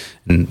saying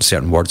and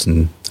certain words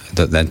and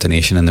the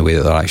intonation and the way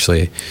that they're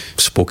actually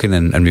spoken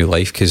in real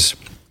life. Because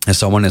as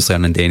someone that's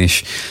learning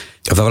Danish,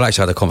 I've never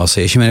actually had a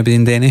conversation with anybody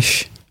in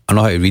Danish. I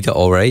know how to read it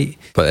all right,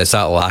 but it's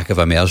that lack of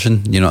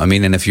immersion, you know what I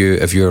mean? And if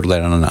you're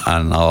learning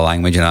another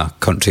language in a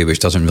country which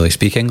doesn't really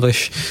speak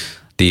English,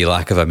 the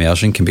lack of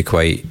immersion can be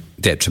quite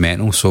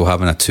detrimental. So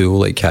having a tool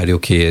like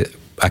karaoke,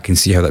 I can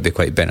see how that'd be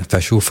quite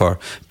beneficial for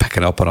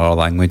picking up another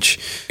language,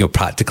 you know,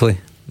 practically.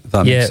 If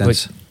that makes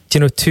sense. Like, you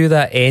know, to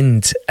that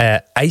end,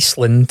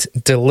 Iceland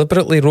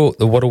deliberately wrote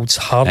the world's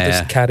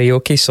hardest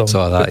karaoke song.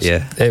 Saw that,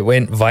 yeah. It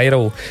went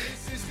viral.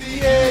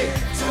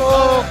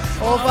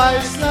 of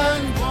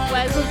Iceland,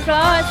 where the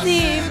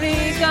crossing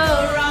ring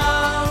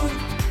around.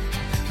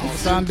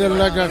 Sounded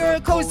like a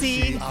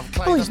cozy.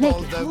 Oh, he's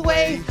naked.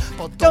 Away.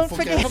 Don't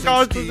forget.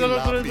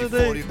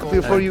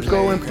 Before you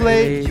go and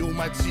play, You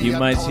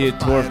might see a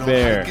dwarf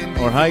bear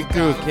or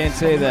haiku. Can't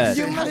say that.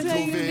 You must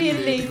say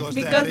feelings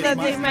because that's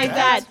like my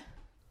dad.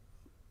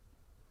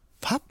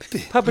 Puppy.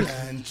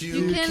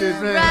 You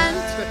can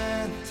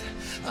rant.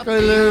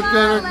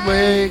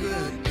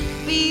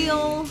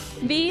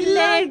 Be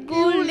like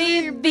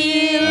Gully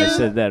Bill. I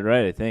said that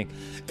right, I think.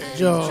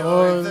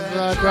 George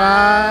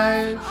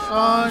drive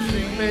on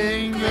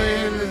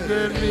England.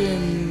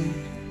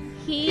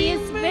 He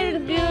is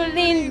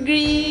Bergulin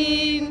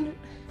Green.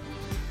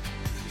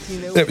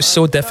 It was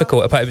so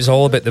difficult. It was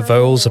all about the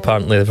vowels,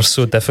 apparently. They were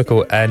so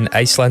difficult, and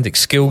Icelandic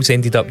schools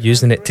ended up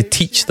using it to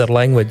teach their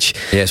language.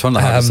 Yeah, it's one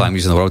of the hardest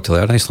languages in the world to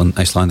learn,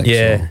 Icelandic.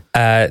 Yeah,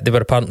 there were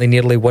apparently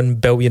nearly 1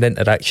 billion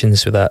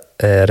interactions with that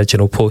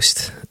original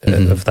post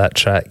of that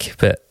track.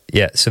 But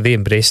yeah, so they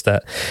embraced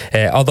that.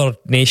 Other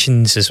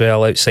nations as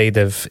well outside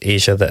of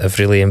Asia that have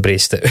really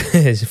embraced it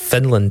is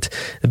Finland,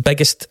 the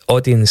biggest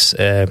audience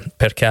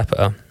per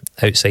capita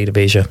outside of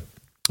Asia.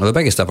 Well, the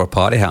biggest ever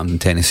party happened in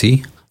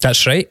Tennessee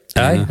That's right.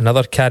 Aye,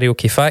 another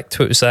karaoke fact.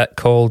 What was that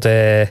called?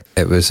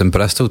 It was in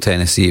Bristol,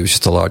 Tennessee. It was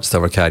just the largest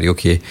ever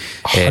karaoke.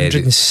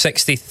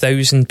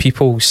 160,000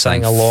 people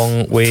sang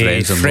along with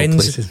Friends in Low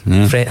Places.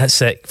 Yeah.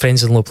 That's it.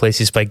 Friends in Low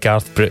Places by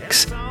Garth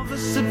Brooks.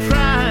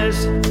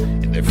 Surprise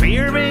and the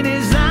fear in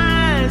his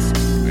eyes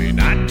when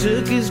I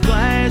took his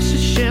glass of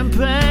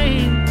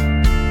champagne.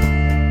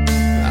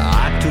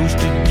 I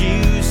toasted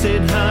you,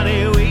 said,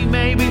 honey, we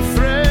may be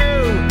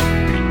through,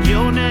 but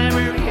you'll never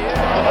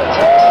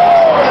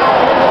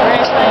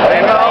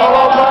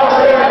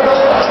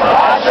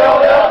I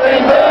showed up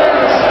in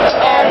boots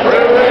and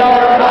threw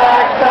your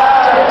black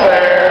tie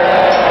there.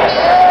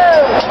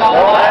 The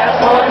last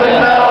one to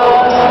know,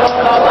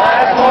 the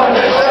last one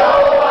to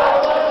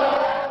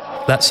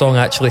show. That song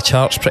actually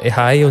charts pretty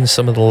high on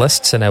some of the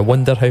lists, and I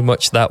wonder how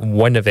much that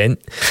one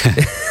event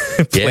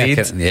played.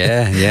 I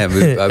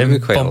would be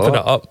quite bumping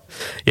it up.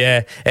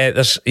 Yeah,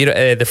 there's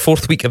the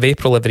fourth week of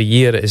April every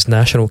year is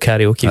National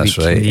Karaoke That's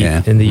Week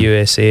right, in the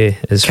USA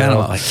as kind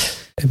well. of like,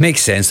 it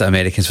makes sense that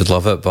Americans would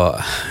love it,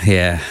 but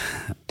yeah,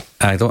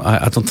 I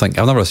don't think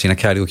I've never seen a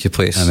karaoke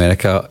place in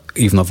America,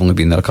 even though I've only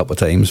been there a couple of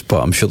times,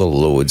 but I'm sure there are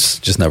loads,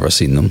 just never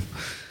seen them.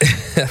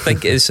 I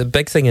think it's a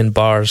big thing in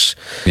bars.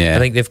 Yeah. I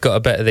think they've got a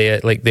bit of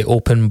the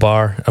open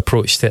bar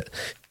approach to it.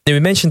 Now, we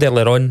mentioned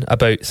earlier on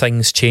about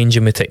things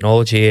changing with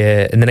technology.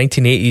 In the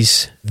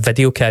 1980s,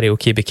 video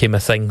karaoke became a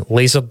thing.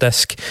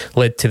 Laserdisc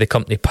led to the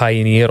company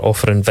Pioneer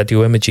offering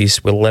video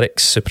images with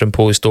lyrics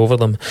superimposed over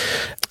them.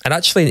 And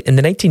actually, in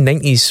the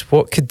 1990s,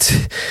 what could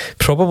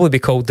probably be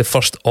called the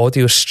first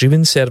audio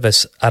streaming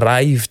service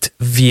arrived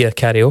via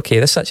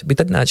karaoke. We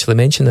didn't actually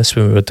mention this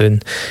when we were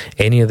doing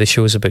any of the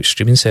shows about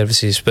streaming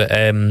services, but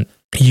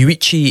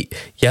Yuichi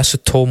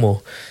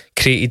Yasutomo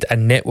created a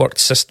networked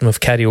system of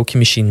karaoke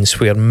machines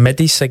where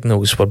MIDI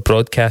signals were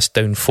broadcast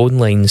down phone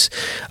lines,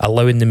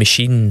 allowing the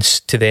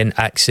machines to then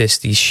access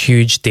these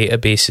huge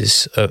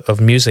databases of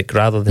music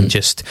rather than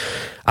just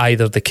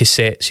either the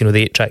cassettes,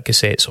 the 8-track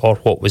cassettes, or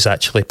what was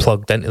actually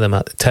plugged into them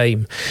at the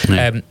time.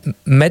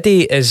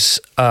 MIDI is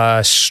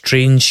a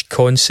strange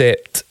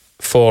concept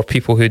for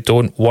people who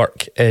don't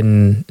work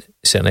in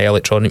certainly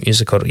electronic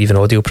music or even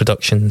audio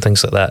production,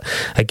 things like that.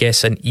 I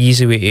guess an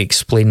easy way to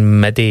explain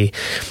MIDI,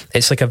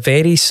 it's like a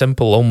very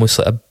simple, almost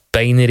like a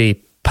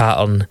binary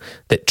pattern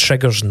that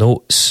triggers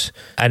notes,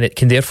 and it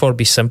can therefore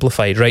be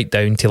simplified right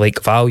down to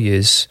like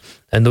values,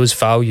 and those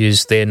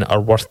values then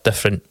are worth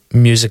different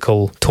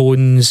musical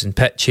tones and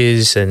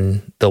pitches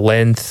and the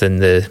length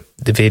and the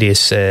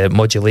various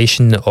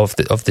modulation of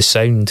the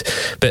sound.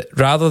 But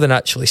rather than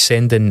actually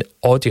sending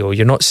audio,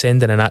 you're not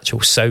sending an actual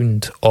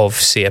sound of,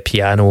 say, a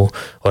piano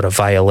or a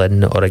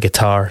violin or a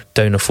guitar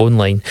down a phone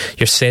line.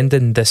 You're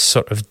sending this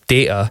sort of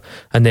data,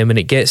 and then when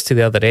it gets to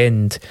the other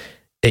end,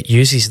 it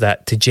uses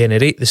that to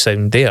generate the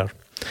sound there.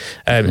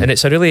 And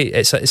it's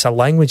a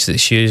language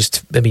that's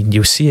used. I mean,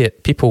 you'll see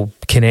it. People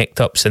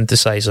connect up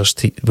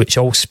synthesizers which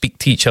all speak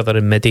to each other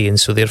in MIDI, and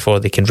so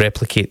therefore they can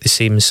replicate the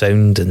same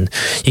sound, and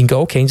you can get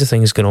all kinds of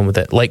things going on with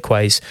it.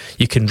 Likewise,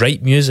 you can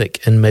write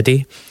music in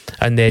MIDI,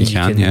 and then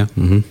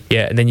and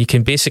then you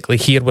can basically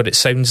hear what it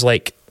sounds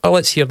like. Oh,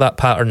 let's hear that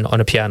pattern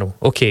on a piano.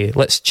 Okay,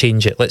 let's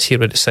change it. Let's hear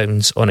what it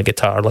sounds on a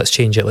guitar. Let's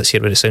change it. Let's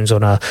hear what it sounds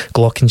on a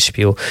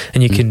glockenspiel.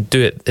 And you can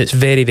do it. It's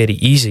very, very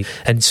easy.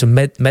 And so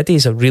MIDI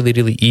is a really,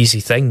 really easy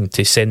thing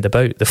to send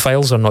about. The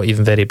files are not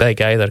even very big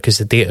either because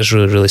the data is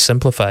really, really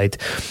simplified.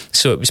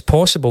 So it was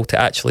possible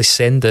to actually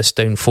send this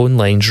down phone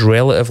lines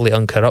relatively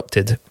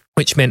uncorrupted,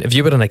 which meant if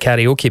you were in a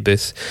karaoke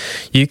booth,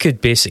 you could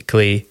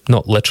basically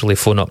not literally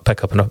phone up,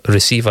 pick up a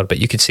receiver, but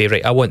you could say,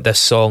 right, I want this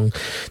song.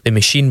 The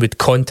machine would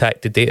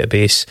contact the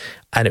database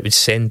and it would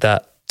send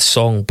that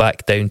song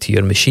back down to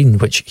your machine,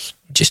 which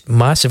just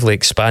massively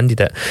expanded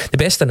it. The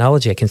best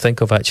analogy I can think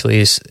of actually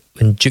is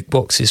when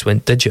jukeboxes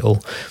went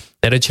digital.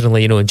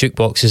 Originally, in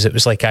jukeboxes, it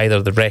was like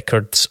either the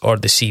records or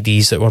the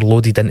CDs that were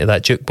loaded into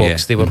that jukebox. Yeah.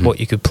 Mm-hmm. They were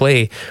what you could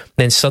play.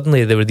 Then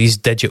suddenly there were these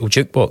digital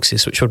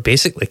jukeboxes, which were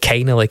basically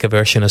kind of like a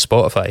version of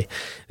Spotify.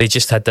 They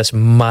just had this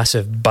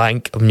massive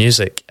bank of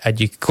music,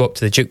 and you could go up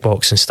to the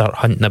jukebox and start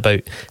hunting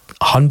about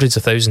hundreds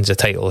of thousands of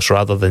titles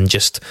rather than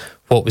just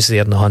what was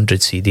there in 100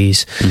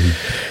 CDs.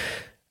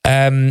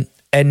 Mm-hmm.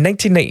 In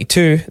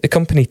 1992, the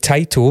company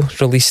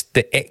Taito released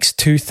the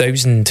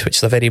X2000, which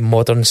is a very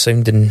modern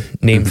sounding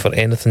name for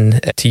anything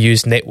to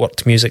use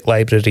networked music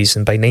libraries.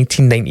 And by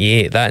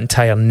 1998, that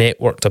entire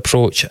networked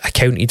approach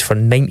accounted for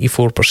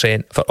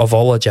 94% of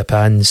all of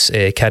Japan's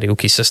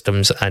karaoke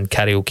systems and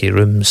karaoke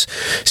rooms.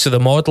 So the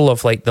model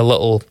of like the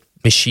little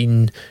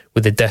machine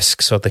with the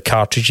discs or the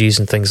cartridges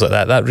and things like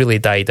that really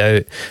died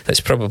out.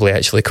 That's probably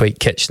actually quite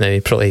kitsch now.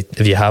 Probably,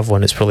 if you have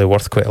one, it's probably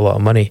worth quite a lot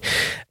of money.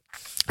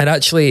 And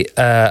actually,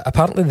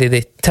 apparently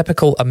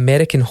typical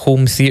American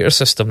home theatre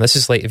system. This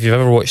is like if you've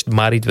ever watched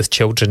Married with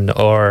Children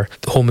or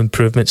Home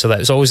Improvement, so that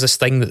was always this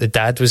thing that the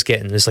dad was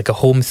getting. It was like a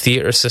home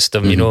theatre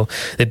system, you know,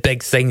 the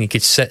big thing you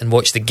could sit and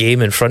watch the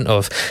game in front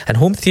of. And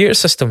home theatre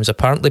systems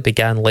apparently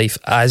began life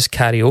as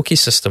karaoke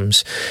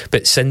systems,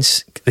 but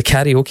since the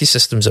karaoke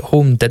systems at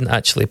home didn't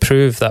actually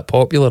prove that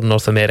popular in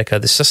North America,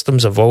 the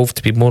systems evolved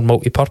to be more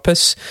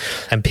multi-purpose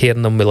and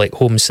pairing them with like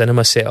home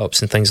cinema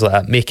setups and things like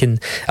that, making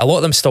a lot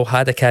of them still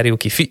had a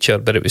karaoke feature,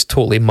 but it was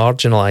totally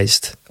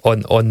marginalised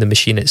on the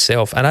machine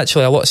itself. And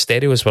actually a lot of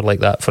stereos were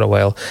like that for a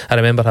while. I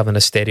remember having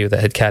a stereo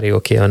that had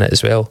karaoke on it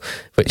as well,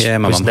 which my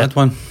mum had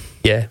one.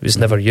 Yeah, it was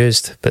never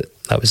used, but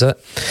that was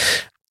it.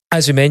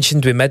 As we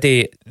mentioned with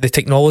MIDI, the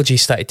technology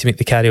started to make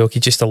the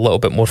karaoke just a little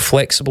bit more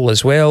flexible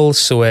as well.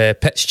 So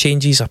pitch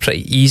changes are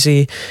pretty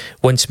easy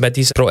once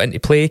MIDI's brought into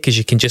play, because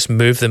you can just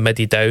move the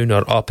MIDI down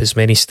or up as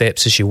many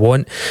steps as you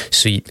want.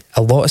 So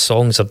a lot of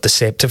songs are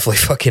deceptively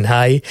fucking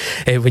high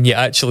when you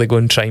actually go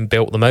and try and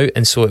belt them out,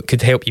 and so it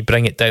could help you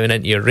bring it down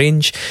into your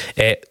range.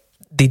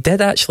 They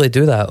did actually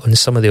do that on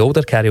some of the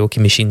older karaoke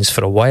machines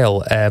for a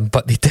while,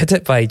 but they did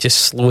it by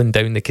just slowing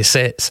down the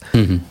cassettes.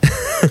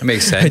 It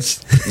makes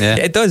sense. Yeah,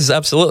 it does,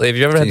 absolutely. If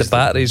you ever had the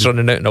batteries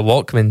running out in a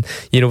Walkman,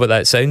 you know what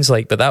that sounds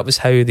like, but that was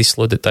how they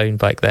slowed it down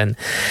back then.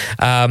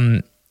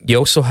 You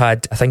also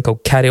had a thing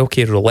called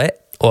Karaoke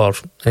Roulette, or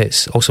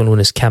it's also known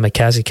as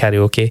Kamikaze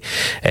Karaoke,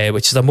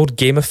 which is a more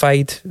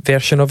gamified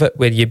version of it,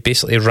 where you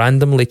basically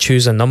randomly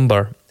choose a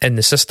number in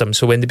the system.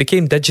 So when they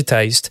became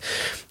digitised,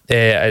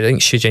 I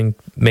think Shujin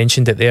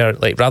mentioned it there,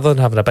 like rather than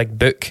having a big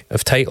book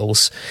of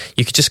titles,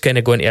 you could just kind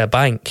of go into a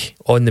bank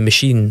on the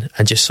machine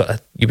and just sort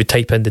of, you would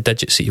type in the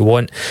digits that you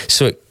want.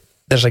 So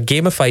there's a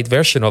gamified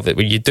version of it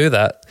where you do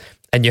that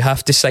and you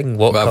have to sing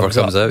whatever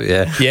comes out.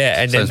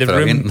 Yeah, and then the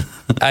room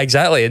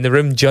exactly, and the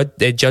room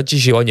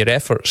judges you on your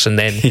efforts, and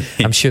then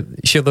I'm sure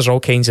there's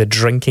all kinds of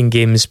drinking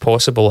games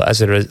possible as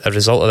a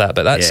result of that.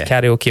 But that's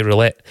Karaoke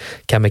Roulette,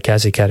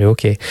 Kamikaze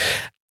Karaoke.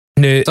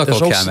 Now, it's not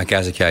called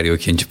Kamikaze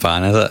Karaoke in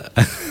Japan, is it?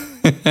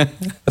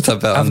 It's a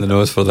bit on the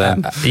nose for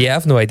them. I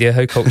have no idea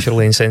how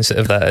culturally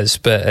insensitive that is,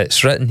 but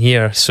it's written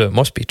here, so it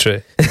must be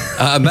true.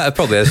 I admit it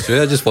probably is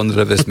true. I just wondered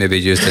if it's maybe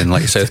used in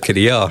like South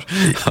Korea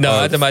no,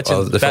 I'd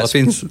imagine the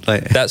Philippines.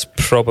 That's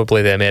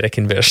probably the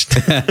American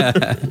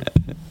version.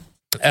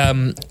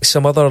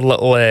 Some other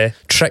little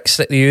tricks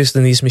that they used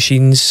in these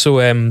machines.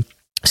 So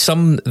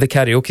some of the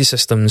karaoke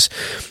systems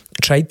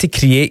tried to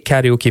create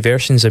karaoke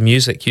versions of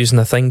music using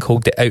a thing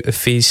called the out of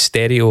phase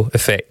stereo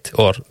effect,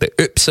 or the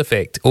OOPS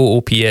effect,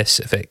 OOPS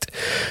effect,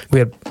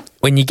 where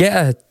when you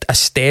get a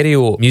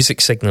stereo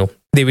music signal,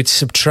 they would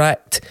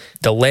subtract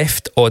the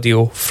left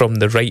audio from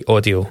the right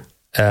audio.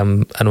 I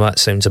know that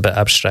sounds a bit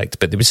abstract,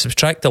 but they would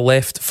subtract the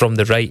left from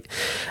the right,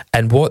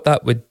 and what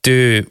that would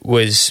do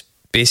was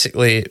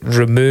basically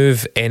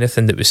remove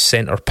anything that was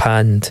centre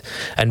panned.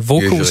 And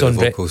vocals on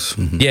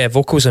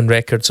vocals on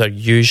records are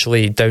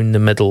usually down the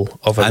middle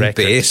of a record. And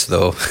bass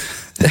though.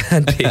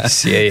 And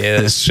bass, yeah,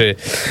 that's true.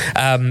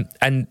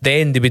 And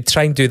then they would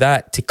try and do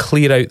that to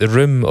clear out the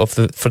room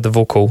for the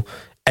vocal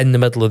in the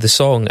middle of the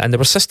song. And there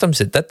were systems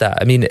that did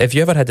that. I mean, if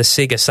you ever had a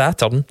Sega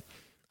Saturn,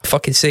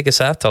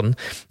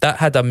 that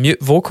had a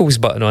mute vocals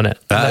button on it.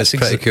 That's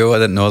pretty cool. I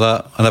didn't know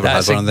that. I never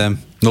had one of them.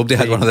 Nobody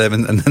had one of them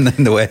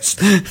in the West.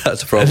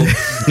 That's a problem.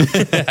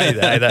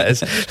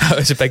 That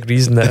was a big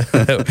reason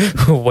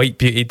that White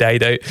Beauty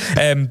died out.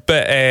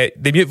 But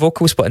the mute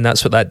vocals button,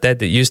 that's what that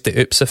did. It used the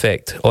oops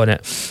effect on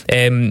it.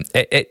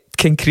 It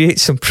can create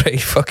some pretty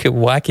fucking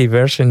wacky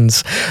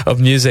versions of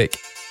music.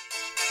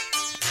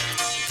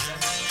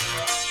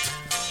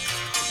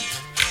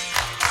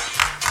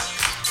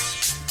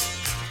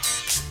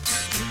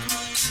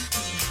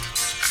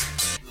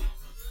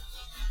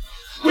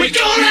 We're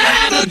gonna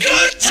have a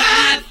good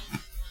time.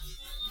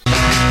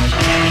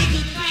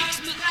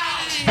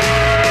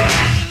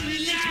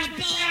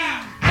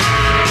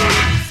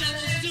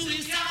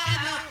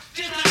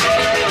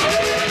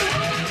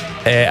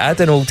 I had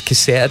an old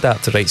cassette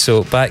adapter, right?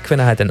 So back when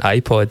I had an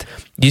iPod,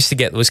 you used to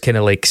get those kind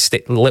of like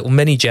little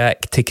mini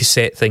jack to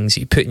cassette things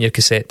that you put in your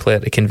cassette player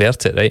to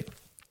convert it, right?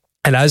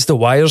 And as the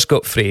wires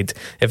got frayed,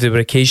 if they were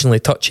occasionally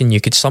touching, you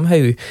could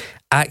somehow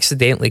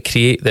accidentally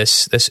create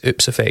this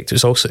oops effect. It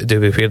was also to do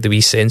with where the wee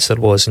sensor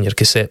was in your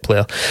cassette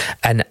player.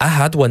 And I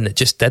had one that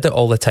just did it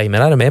all the time.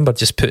 And I remember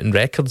just putting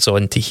records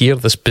on to hear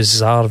this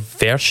bizarre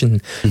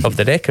version of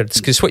the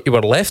records, because what you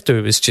were left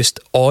with was just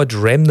odd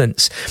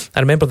remnants. I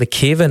remember the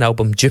Cave-In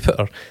album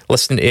Jupiter,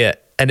 listening to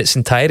it in its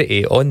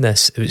entirety on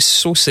this. It was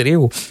so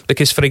surreal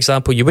because, for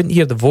example, you wouldn't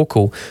hear the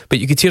vocal, but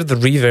you could hear the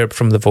reverb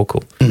from the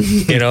vocal,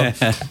 you know,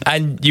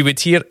 and you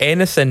would hear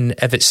anything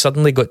if it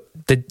suddenly got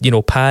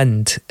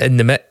panned in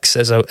the mix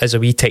as a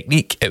wee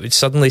technique. It would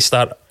suddenly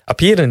start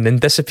appearing and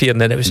disappearing,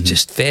 and it was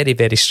just very,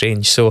 very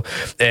strange. So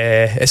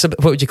it's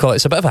what would you call it?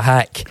 It's a bit of a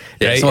hack.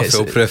 Yeah, right? It's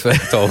not foolproof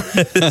at all.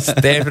 It's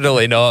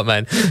definitely not,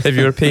 man. If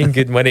you were paying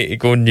good money to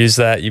go and use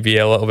that, you'd be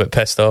a little bit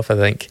pissed off, I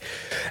think.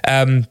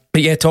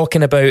 But yeah,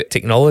 talking about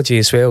technology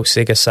as well,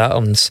 Sega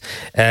Saturns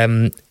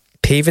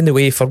paving the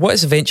way for what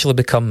has eventually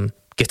become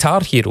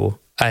Guitar Hero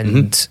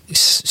and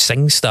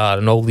SingStar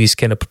and all these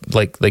kind of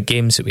like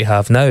games that we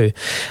have now. In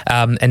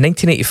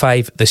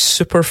 1985, the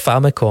Super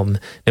Famicom.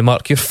 Now,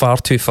 Mark, you're far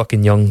too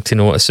fucking young to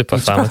know what a Super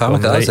Famicom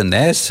is. That was a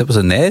NES. It was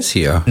a NES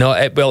here. No,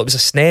 it was a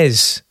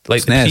SNES.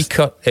 Like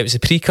it was a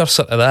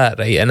precursor to that,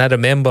 right? And I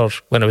remember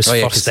when I was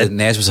first the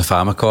NES was a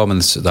Famicom,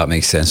 and that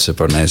makes sense.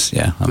 Super NES,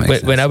 yeah, that makes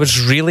sense. When I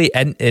was really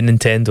into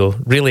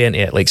Nintendo, really into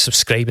it, like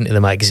subscribing to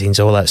the magazines,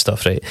 all that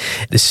stuff, right?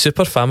 The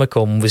Super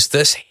Famicom was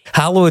this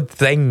hallowed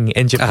thing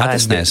in Japan. I had a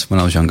SNES when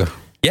I was younger.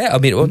 Yeah, I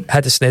mean, I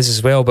had a SNES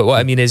as well, but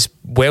what I mean is,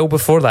 well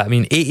before that, I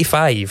mean,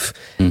 85,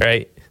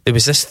 right? There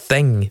was this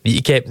thing that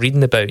you kept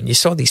reading about, and you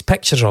saw these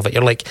pictures of it.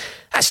 You're like,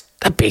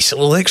 that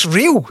basically looks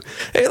real.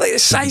 Like the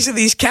size of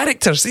these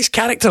characters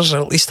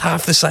are at least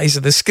half the size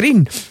of the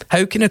screen.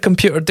 How can a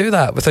computer do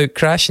that without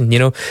crashing? You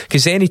know,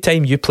 because any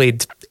time you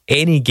played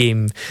any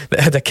game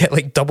that had a kit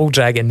like Double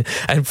Dragon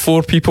and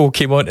 4 people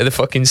came onto the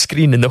fucking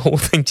screen and the whole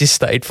thing just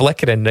started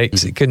flickering, right?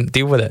 Because it couldn't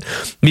deal with it.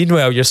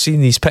 Meanwhile, you're seeing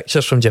these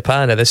pictures from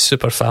Japan of this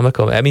Super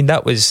Famicom. I mean,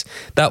 that was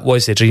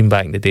the dream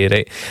back in the day,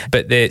 right?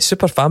 But the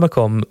Super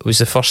Famicom was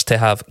the first to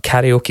have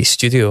Karaoke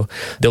Studio.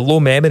 The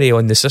low memory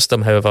on the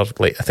system, however,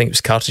 like I think it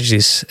was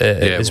cartridges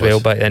as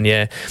well back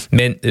then,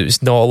 meant there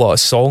was not a lot of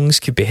songs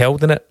could be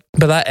held in it.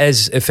 But that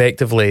is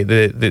effectively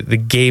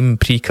the game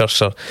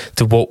precursor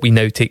to what we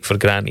now take for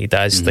granted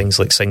as things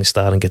like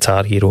SingStar and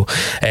Guitar Hero.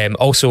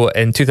 Also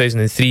in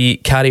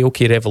 2003,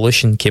 Karaoke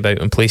Revolution came out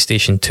on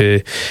PlayStation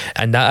 2,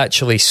 and that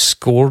actually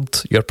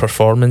scored your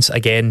performance,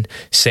 again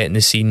setting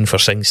the scene for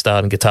SingStar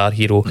and Guitar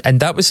Hero. And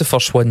that was the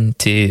first one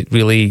to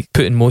really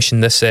put in motion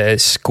this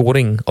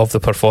scoring of the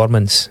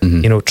performance,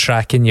 you know,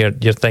 tracking your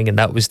thing, and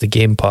that was the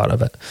game part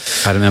of it.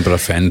 I remember a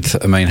friend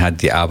of mine had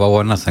the ABBA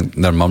one. I think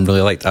their mum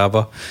really liked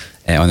ABBA.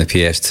 On the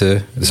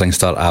PS2, the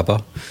SingStar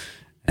ABBA,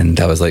 and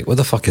I was like, "What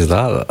the fuck is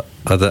that?"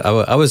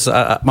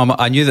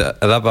 I knew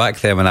that back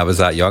then when I was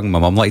that young. My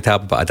mum liked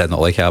ABBA, but I did not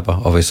like ABBA,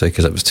 obviously,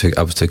 because I was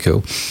too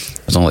cool.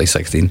 I was only like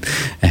 16,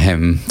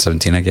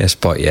 17, I guess.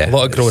 But yeah, a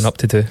lot of growing up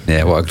to do.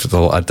 Yeah,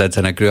 what I did,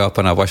 and I grew up,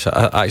 and I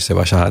actually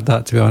wish I had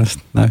that, to be honest.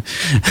 Now,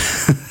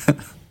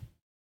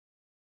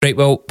 right.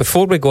 Well,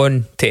 before we go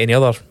on to any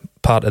other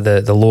part of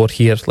the lore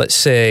here,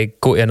 let's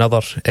go to another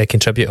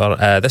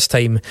contributor. This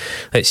time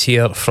let's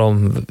hear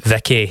from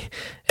Vicky,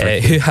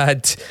 who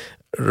had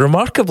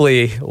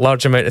remarkably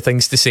large amount of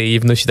things to say,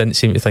 even though she didn't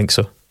seem to think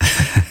so.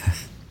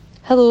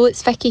 Hello,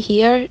 it's Vicky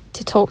here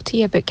to talk to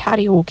you about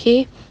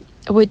karaoke.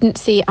 I wouldn't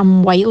say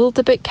I'm wild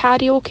about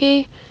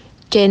karaoke,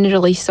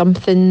 generally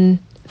something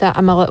that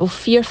I'm a little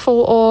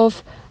fearful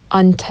of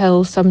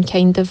until some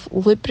kind of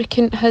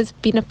lubricant has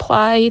been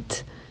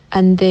applied,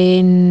 and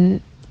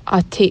then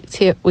I take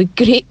to it with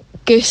great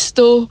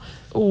gusto,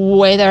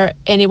 whether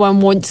anyone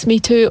wants me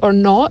to or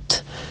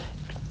not.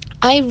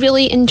 I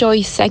really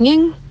enjoy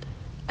singing.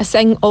 I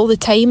sing all the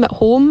time at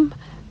home,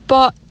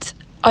 but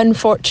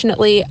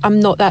unfortunately I'm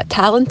not that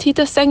talented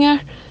a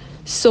singer.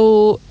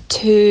 So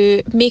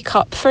to make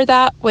up for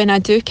that, when I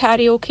do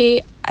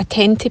karaoke, I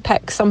tend to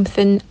pick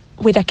something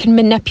where I can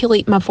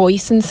manipulate my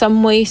voice in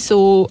some way.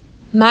 So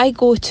my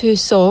go-to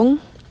song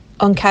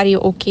on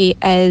karaoke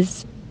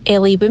is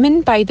LA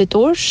Woman by The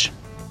Doors.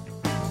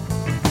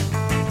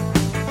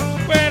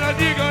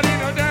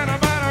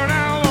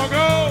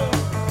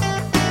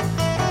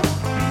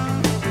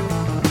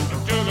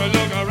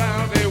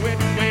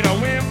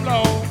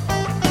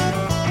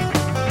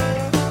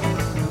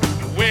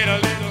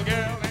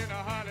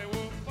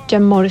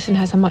 Jim Morrison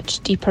has a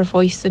much deeper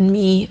voice than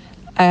me,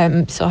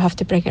 so I have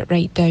to bring it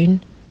right down.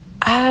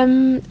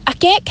 I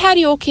get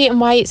karaoke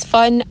and why it's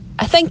fun.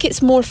 I think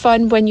it's more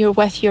fun when you're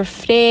with your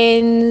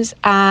friends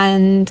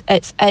and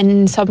it's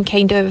in some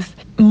kind of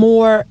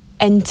more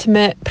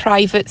intimate,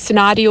 private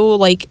scenario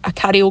like a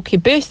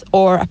karaoke booth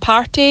or a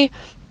party.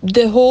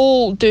 The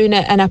whole doing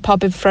it in a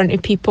pub in front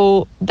of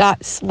people,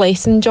 that's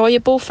less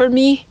enjoyable for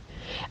me,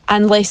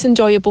 and less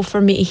enjoyable for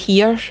me to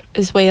hear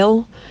as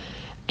well.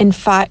 In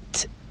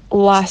fact,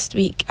 last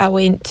week I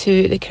went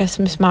to the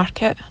Christmas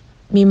market.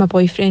 Me and my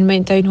boyfriend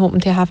went down hoping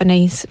to have a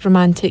nice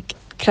romantic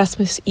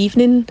Christmas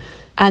evening,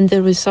 and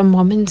there was some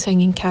woman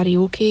singing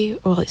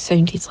karaoke. Well, it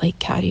sounded like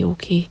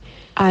karaoke,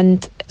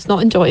 and it's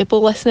not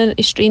enjoyable listening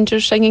to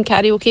strangers singing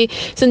karaoke.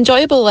 It's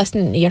enjoyable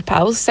listening to your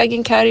pals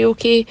singing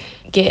karaoke,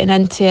 getting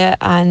into it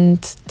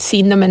and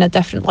seeing them in a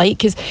different light,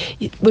 because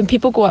when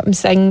people go up and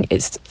sing,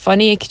 it's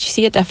funny because you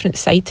see a different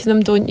side to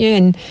them, don't you?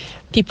 And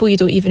people you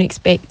don't even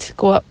expect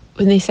go up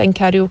when they sing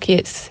karaoke.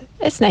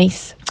 It's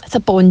nice. It's a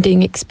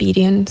bonding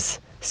experience.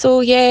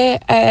 So yeah,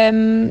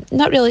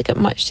 not really got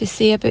much to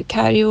say about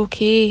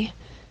karaoke.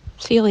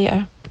 See you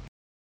later.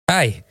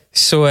 Aye.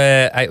 So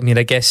I mean,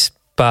 I guess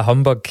bah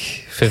humbug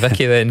for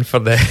Vicky then for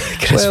the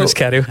Christmas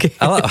karaoke.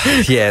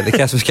 Yeah, the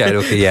Christmas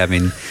karaoke. Yeah, I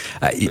mean,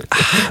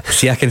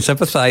 see, I can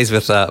sympathise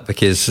with that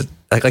because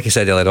like I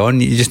said earlier on,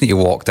 you just need to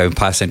walk down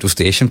past Central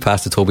Station,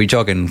 past the Toby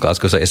Jug in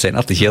Glasgow City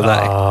Centre to hear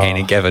that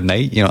any given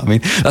night. You know what I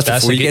mean? That's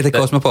before you get to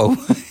Cosmopol.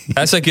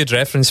 That's a good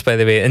reference, by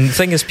the way. And the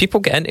thing is, people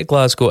get into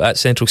Glasgow at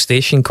Central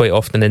Station quite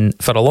often, and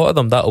for a lot of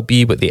them, that'll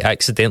be what they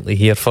accidentally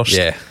hear first.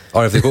 Yeah.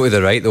 Or if they go to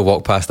the right, they'll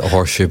walk past the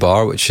Horseshoe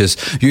Bar, which is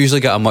usually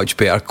got a much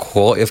better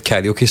quality of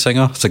karaoke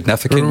singer,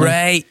 significantly.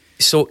 Right.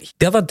 So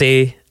the other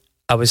day,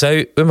 I was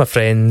out with my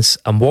friends.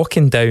 I'm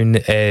walking down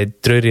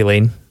Drury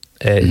Lane.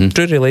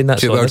 Drury Lane,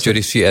 that's where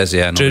Drury Street is,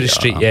 yeah. Drury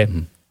Street, yeah.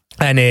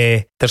 And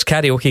there's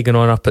karaoke going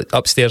on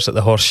upstairs at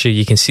the Horseshoe.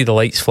 You can see the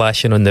lights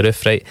flashing on the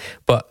roof, right?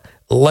 But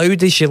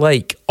loud as you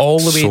like, all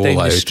the way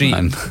down the street,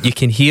 man. You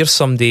can hear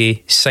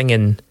somebody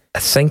singing, I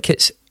think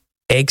it's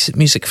exit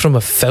music from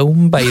a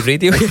film by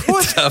Radiohead.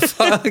 What the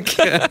fuck?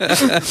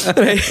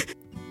 Right.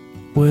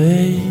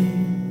 Wake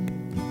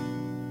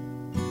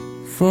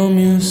from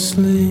your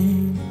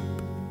sleep,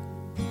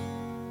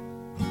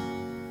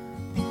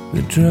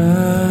 the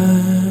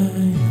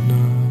drying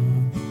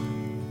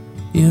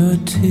of your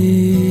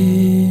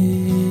tears.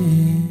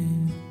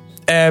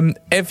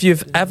 If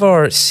you've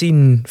ever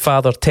seen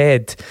Father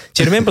Ted,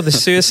 do you remember the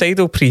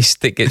suicidal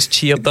priest that gets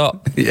cheered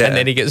up and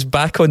then he gets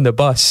back on the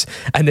bus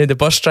and then the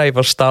bus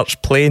driver starts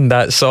playing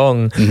that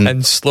song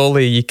and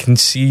slowly you can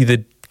see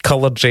the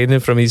colour draining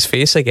from his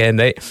face again,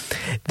 right?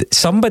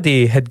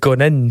 Somebody had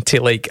gone in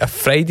to like a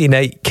Friday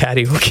night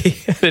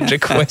karaoke and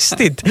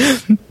requested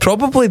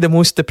probably the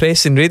most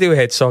depressing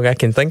Radiohead song I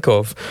can think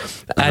of,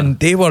 and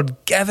they were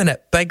giving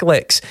it big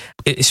licks,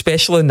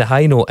 especially in the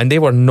high note, and they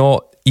were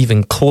not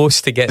even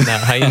close to getting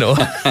that high note.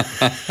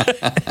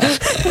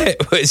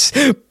 It was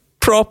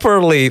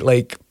properly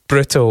like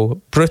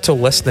brutal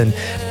listening.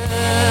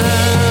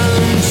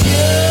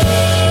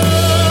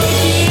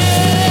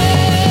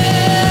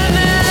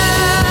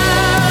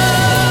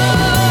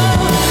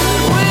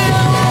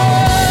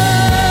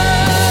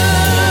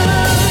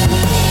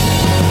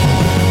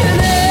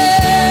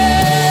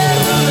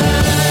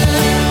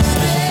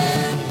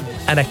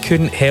 And I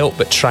couldn't help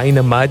but try and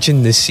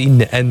imagine the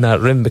scene in that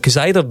room, because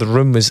either the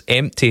room was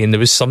empty and there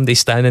was somebody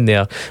standing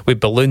there with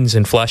balloons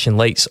and flashing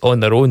lights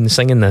on their own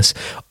singing this,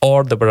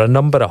 or there were a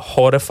number of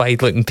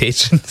horrified looking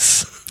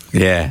patrons.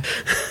 Yeah.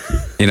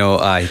 You know,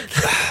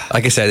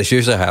 like I said, it's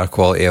usually a higher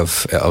quality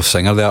of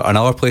singer there. And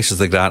other places,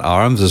 the Grant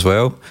Arms as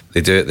well,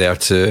 they do it there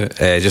too,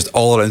 just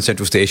all around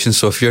Central Station.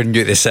 So if you're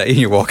new to the city and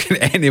you're walking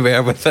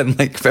anywhere within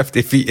like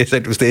 50 feet of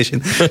Central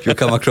Station, you'll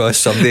come across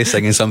somebody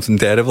singing something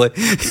terribly.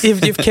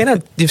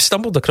 You've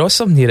stumbled across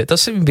something here. It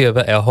does seem to be a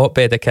bit of a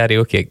hotbed of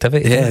karaoke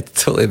activity. Yeah,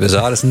 totally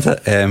bizarre, isn't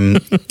it?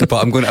 But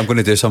I'm going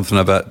to do something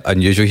a bit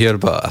unusual here,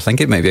 but I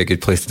think it might be a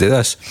good place to do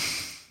this.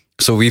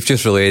 So we've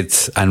just relayed,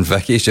 and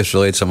Vicky's just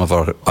relayed some of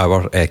our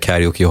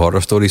karaoke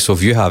horror stories. So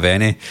if you have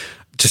any,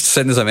 just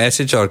send us a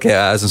message or get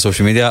at us on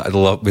social media.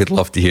 We'd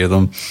love to hear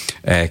them,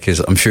 because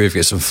I'm sure you've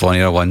got some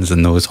funnier ones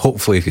than those.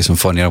 Hopefully you've got some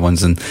funnier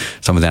ones than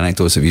some of the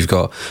anecdotes that we've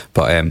got.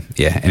 But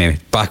anyway,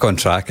 back on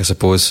track, I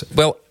suppose.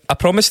 Well, I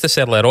promised this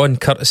earlier on,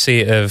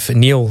 courtesy of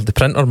Neil, the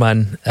printer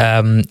man.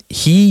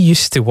 He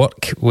used to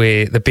work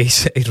with the Bay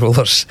City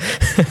Rollers.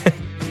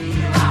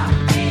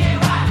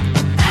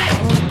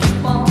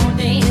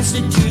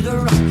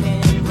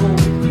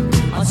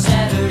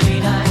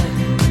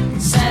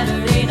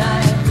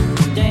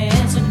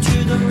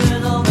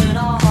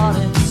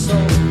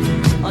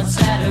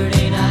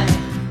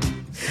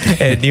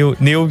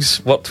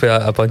 Neil's worked with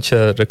a bunch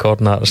of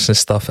recording artists and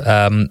stuff,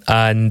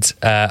 and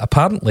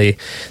apparently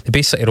the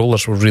Bay City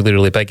Rollers were really,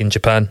 really big in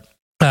Japan.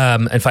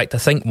 In fact, I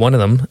think one of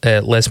them,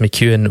 Les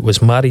McEwen,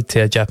 was married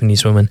to a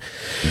Japanese woman.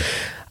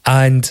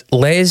 And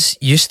Les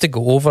used to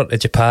go over to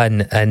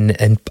Japan,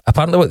 and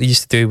apparently what they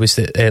used to do was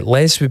that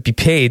Les would be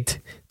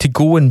paid to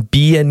go and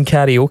be in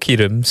karaoke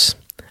rooms,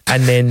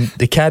 and then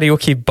the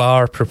karaoke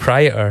bar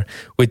proprietor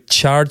would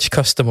charge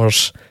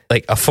customers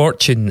like a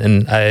fortune,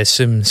 and I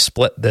assume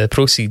split the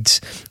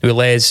proceeds with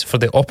Les for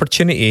the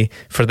opportunity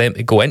for them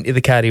to go into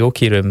the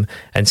karaoke room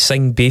and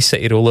sing Bay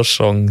City Rollers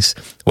songs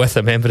with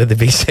a member of the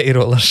Bay City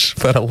Rollers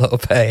for a little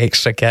bit of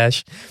extra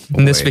cash.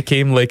 And this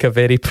became like a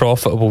very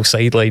profitable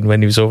sideline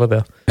when he was over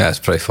there. Yeah, it's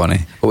pretty funny.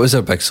 What was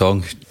their big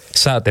song?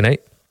 Saturday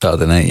Night.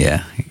 Saturday Night,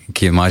 yeah.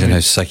 Can you imagine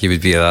how sick he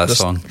would be of that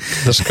song?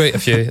 There's quite a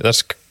few.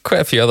 There's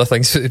quite a few other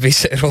things with the Bay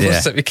City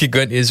Rollers that we could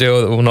go into as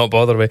well that we'll not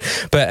bother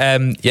with. But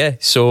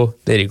so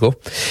there you go.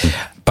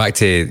 Back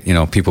to,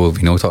 people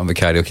we know talking about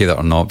karaoke that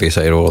are not Bay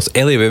City Rollers.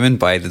 Ellie Women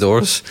by The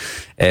Doors.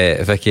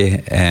 Vicky,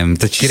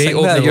 did she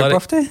sing that at your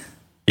birthday?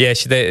 Yeah,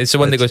 she did. It's the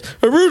one that goes.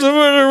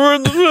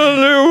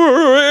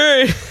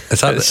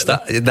 Is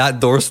that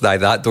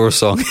Doors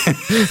song?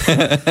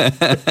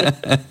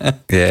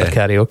 Yeah, for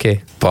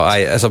karaoke.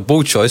 But it's a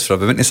bold choice for a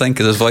woman to sing,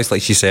 because his voice,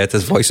 like she said,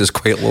 his voice is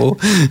quite low.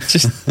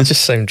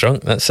 just sound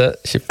drunk. That's it.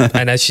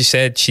 And as she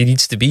said, she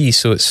needs to be,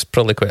 so it's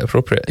probably quite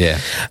appropriate. Yeah.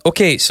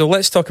 Okay, so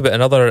let's talk about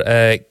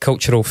another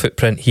cultural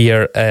footprint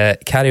here: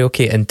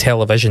 karaoke and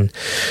television.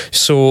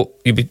 So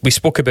we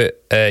spoke about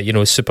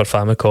Super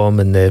Famicom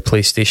and the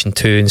PlayStation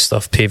 2 and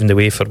stuff paving the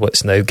way for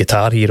what's now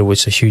Guitar Hero,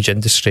 which is a huge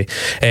industry.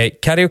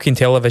 Karaoke and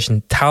television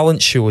television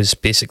talent shows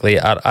basically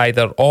are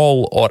either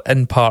all or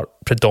in part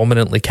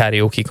predominantly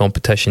karaoke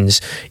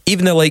competitions.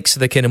 Even the likes of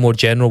the kind of more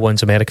general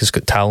ones, America's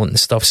Got Talent and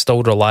stuff,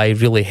 still rely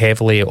really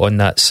heavily on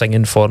that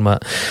singing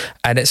format,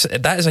 and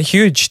that is a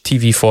huge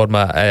TV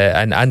format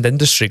and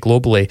industry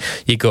globally.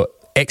 You got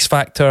X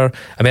Factor,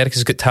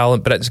 America's Got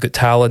Talent, Britain's Got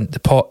Talent, the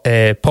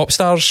Pop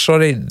Stars,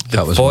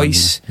 The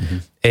Voice.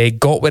 One, yeah.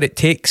 Got What It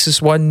Takes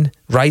is one,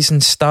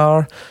 Rising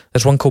Star.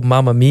 There's one called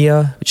Mamma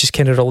Mia, which is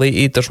kind of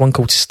related. There's one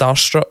called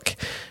Starstruck,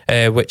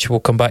 which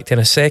we'll come back to in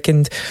a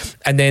second.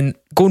 And then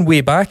going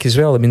way back as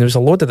well, I mean, there's a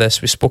load of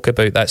this. We spoke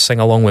about that Sing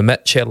Along with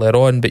Mitch earlier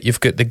on, but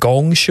you've got the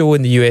Gong Show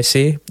in the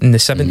USA in the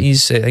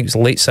 70s. I think it was the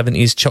late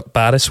 70s. Chuck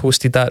Barris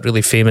hosted that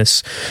really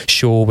famous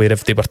show where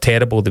if they were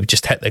terrible, they would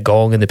just hit the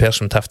gong and the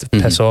person would have to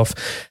piss off.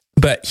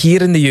 But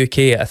here in the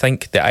UK, I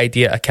think the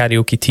idea of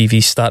karaoke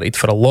TV started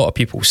for a lot of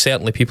people,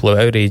 certainly people of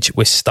our age,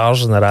 with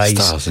Stars in Their Eyes.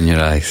 Stars in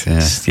Your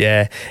Eyes,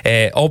 yeah.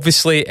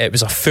 Obviously, it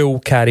was a full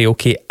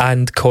karaoke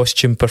and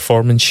costume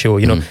performance show.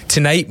 You know,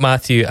 tonight,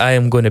 Matthew, I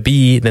am going to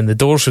be, then the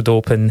doors would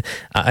open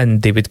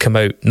and they would come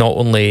out not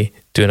only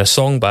doing a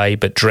song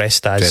but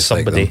dressed as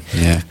somebody.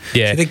 Like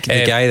yeah. The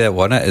guy that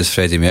won it is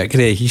Freddie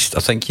Mercury. I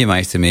think he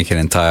managed to make an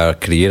entire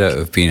career out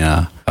of being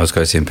I was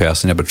going to say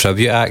impersonator, but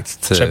tribute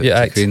act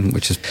to Queen,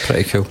 which is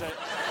pretty cool.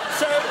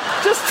 So,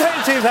 just take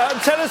your teeth out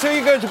and tell us who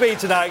you're going to be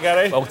tonight,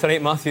 Gary. Well,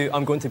 tonight, Matthew,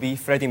 I'm going to be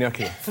Freddie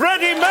Mercury.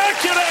 Freddie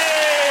Mercury!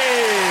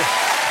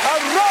 A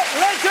rock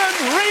legend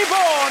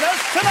reborn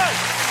as tonight,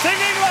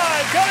 singing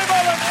live, Gary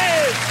Bolland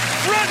is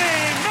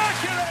Freddie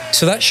Mercury!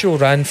 So that show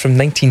ran from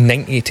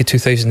 1990 to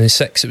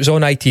 2006. It was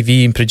on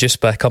ITV and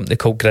produced by a company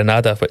called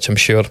Granada, which I'm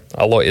sure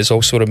a lot of us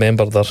also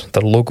remember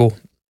their logo.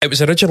 It was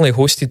originally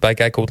hosted by a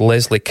guy called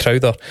Leslie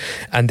Crowther,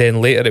 and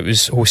then later it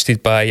was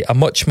hosted by a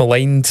much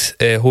maligned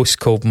host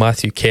called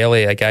Matthew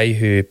Kelly, a guy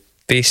who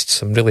faced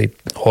some really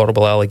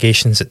horrible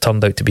allegations that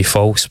turned out to be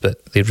false,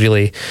 but they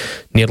really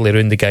nearly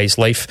ruined the guy's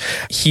life.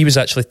 He was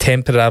actually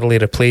temporarily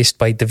replaced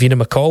by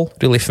Davina McCall,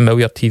 really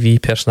familiar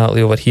TV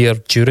personality over here,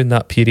 during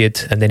that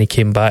period, and then he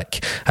came back,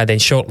 and then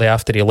shortly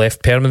after he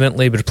left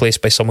permanently,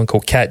 replaced by someone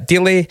called Kat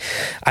Deeley,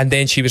 and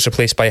then she was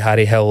replaced by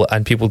Harry Hill,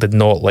 and people did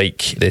not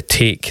like the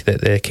take that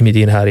the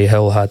comedian Harry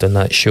Hill had on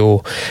that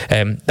show.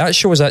 That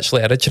show was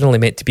actually originally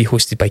meant to be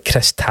hosted by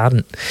Chris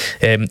Tarrant.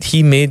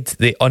 He made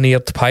the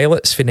unaired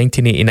pilots for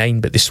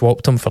 1989, but they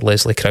swapped him for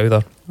Leslie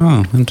Crowther.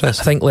 Oh,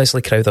 interesting. I think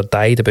Leslie Crowther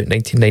died about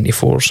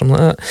 1994 or something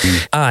like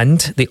that. And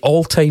the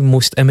all-time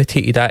most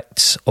imitated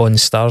acts on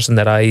Stars in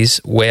Their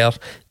Eyes were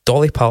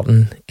Dolly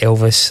Parton,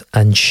 Elvis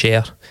and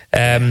Cher.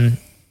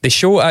 The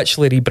show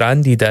actually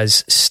rebranded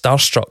as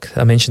Starstruck,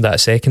 I mentioned that a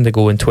second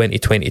ago, in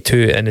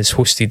 2022, and is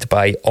hosted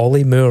by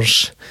Ollie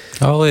Moores.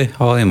 Ollie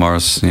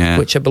Moores, yeah.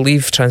 Which I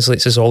believe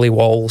translates as Ollie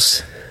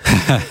Walls.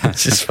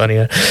 It's just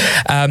funnier.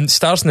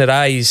 Stars in Their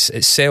Eyes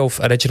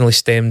itself originally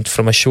stemmed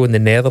from a show in the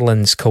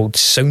Netherlands called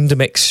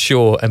Soundmix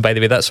Show, and by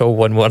the way, that's all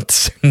one word,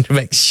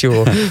 Soundmix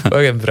Show.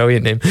 Fucking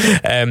brilliant name.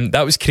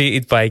 That was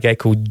created by a guy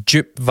called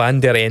Joop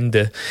van der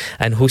Ende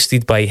and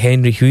hosted by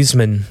Henry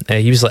Huisman.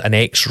 He was like an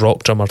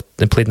ex-rock drummer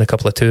and played in a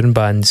couple of touring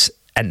bands,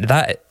 and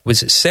that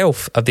was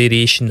itself a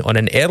variation on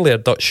an earlier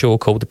Dutch show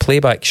called The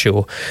Playback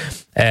Show.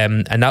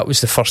 And that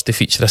was the first to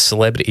feature a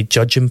celebrity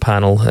judging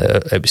panel.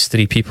 It was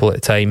 3 people at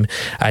the time,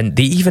 and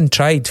they even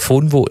tried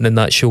phone voting in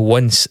that show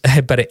once,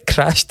 but it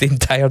crashed the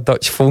entire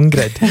Dutch phone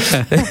grid,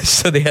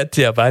 so they had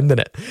to abandon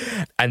it.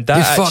 And that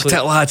You've fucked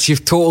it, lads.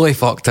 You've totally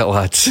fucked it,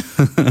 lads.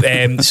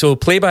 So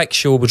Playback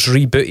Show was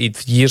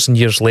rebooted years and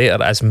years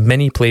later as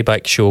Mini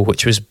Playback Show,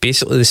 which was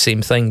basically the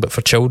same thing but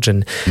for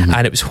children.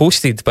 And it was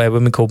hosted by a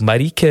woman called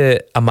Marike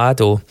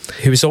Amado,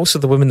 who was also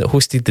the woman that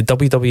hosted the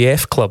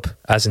WWF Club,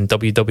 as in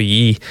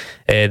WWE,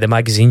 the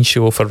magazine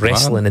show for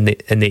wrestling in the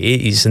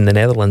 80s in the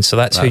Netherlands. So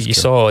that's who you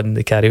saw in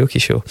the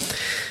karaoke show.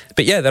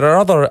 But yeah, there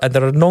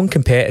are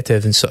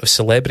non-competitive and sort of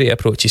celebrity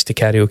approaches to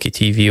karaoke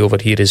TV over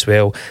here as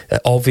well. The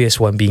obvious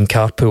one being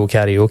carpool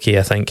karaoke,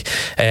 I think.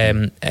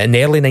 In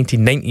the early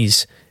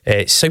 1990s,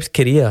 South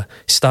Korea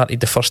started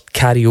the first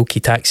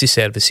karaoke taxi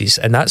services,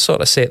 and that sort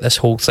of set this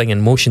whole thing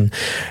in motion.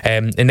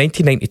 In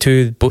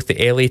 1992, both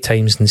the LA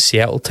Times and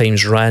Seattle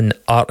Times ran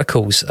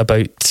articles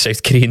about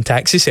South Korean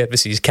taxi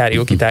services,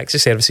 karaoke taxi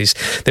services.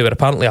 There were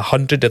apparently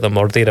 100 of them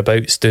or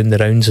thereabouts doing the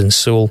rounds in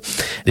Seoul.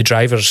 The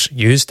drivers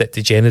used it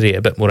to generate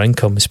a bit more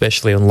income,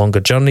 especially on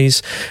longer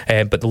journeys,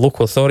 but the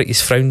local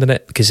authorities frowned on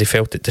it because they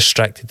felt it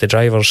distracted the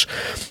drivers.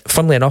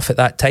 Funnily enough, at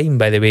that time,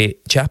 by the way,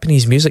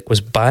 Japanese music was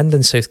banned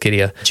in South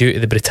Korea due to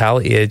the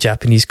brutality of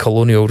Japanese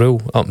colonial rule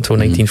up until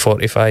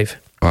 1945.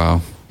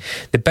 Wow.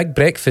 The Big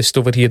Breakfast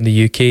over here in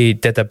the UK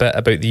did a bit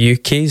about the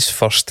UK's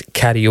first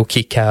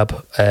karaoke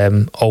cab,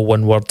 all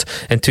one word,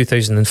 in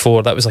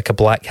 2004. That was like a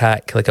black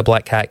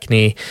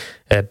hackney,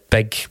 a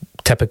big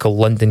typical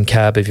London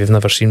cab if you've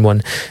never seen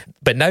one.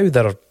 But now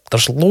there are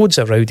there's loads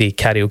of rowdy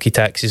karaoke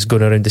taxis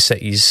going around the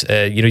cities.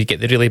 You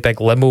get the really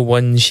big limo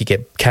ones, you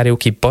get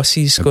karaoke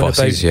buses going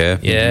about.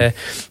 Yeah.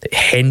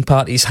 Hen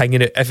parties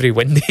hanging out every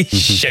window,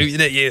 shouting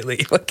at you,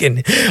 like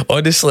fucking,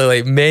 honestly,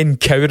 like men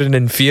cowering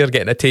in fear,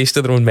 getting a taste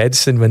of their own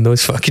medicine when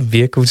those fucking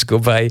vehicles go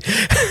by.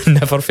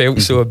 Never felt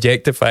so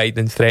objectified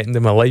and threatened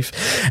in my life.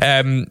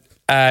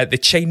 The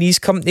Chinese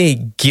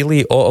company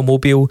Geely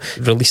Automobile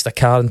released a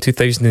car in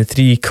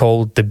 2003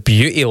 called the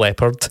Beauty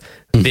Leopard.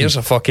 There's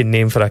a fucking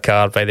name for a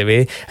car, by the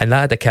way, and that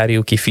had a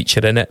karaoke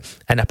feature in it.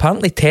 And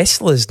apparently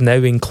Teslas now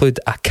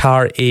include a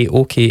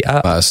Karaoke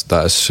app.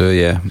 That is true,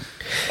 yeah.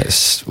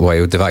 It's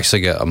wild. They've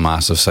actually got a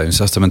massive sound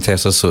system in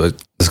Tesla, so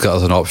it's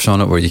got an option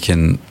on it where it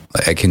can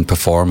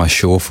perform a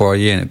show for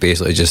you, and it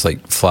basically just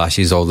like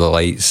flashes all the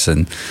lights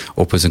and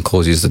opens and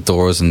closes the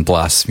doors and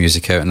blasts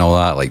music out and all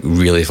that, like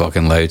really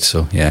fucking loud.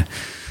 So yeah.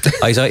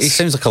 He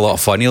sounds like a lot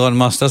of fun, Elon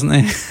Musk, doesn't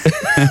he?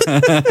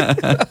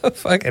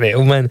 Fucking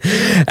hell, man.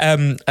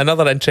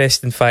 Another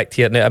interesting fact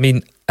here. Now, I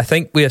mean, I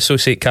think we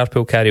associate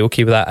Carpool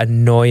Karaoke with that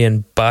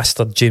annoying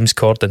bastard James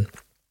Corden,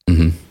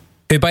 who,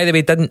 by the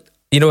way, didn't,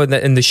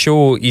 in the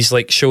show, he's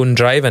like shown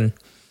driving.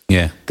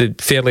 Yeah.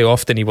 Fairly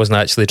often he wasn't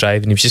actually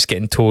driving, he was just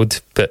getting towed,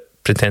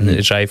 but pretending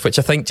to drive, which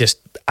I think just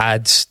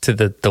adds to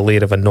the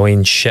layer of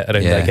annoying shit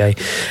around that guy.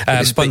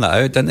 They spun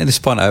that out, didn't they? They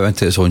spun it out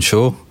into its own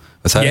show.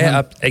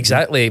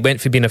 Exactly. It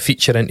went from being a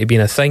feature into being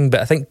a thing,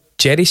 but I think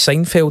Jerry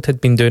Seinfeld had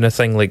been doing a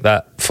thing like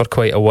that for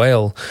quite a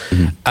while,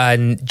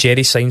 and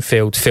Jerry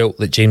Seinfeld felt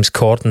that James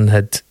Corden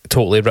had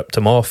totally ripped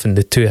him off, and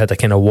the two had a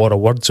kind of war of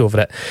words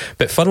over it.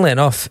 But funnily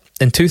enough,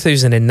 in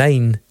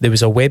 2009 there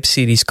was a web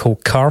series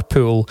called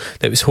Carpool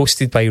that was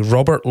hosted by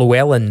Robert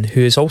Llewellyn,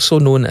 who is also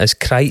known as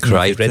Crichton, the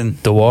Red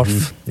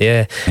Dwarf.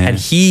 And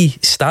he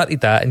started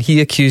that, and he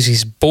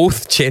accuses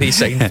both Jerry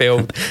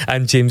Seinfeld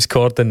and James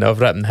Corden of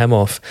ripping him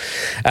off.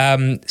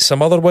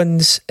 Some other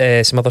ones,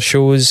 some other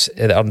shows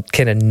that are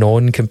kind of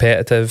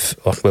non-competitive,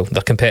 well,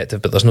 they're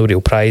competitive but there's no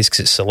real prize because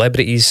it's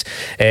celebrities.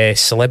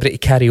 Celebrity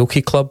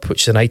Karaoke Club,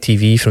 which is an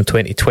ITV from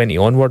 2020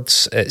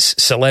 onwards. It's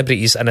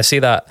celebrities, and I say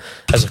that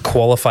as a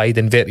qualified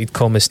inverted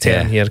commas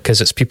term here because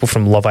it's people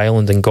from Love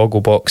Island and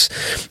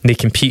Gogglebox. They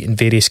compete in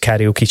various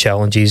karaoke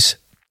challenges.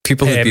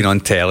 People who've been on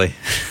telly.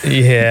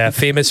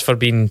 Famous for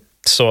being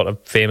sort of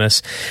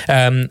famous.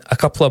 A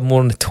couple of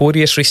more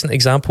notorious recent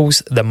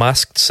examples: The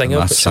Masked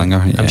Singer,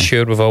 I'm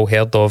sure we've all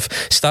heard of.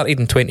 Started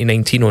in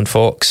 2019 on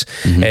Fox,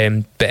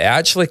 but it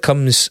actually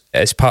comes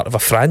as part of a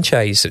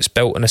franchise that's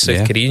built on a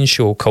South Korean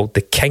show called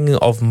The King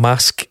of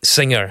Masked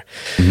Singer.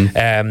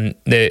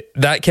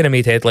 That kind of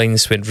made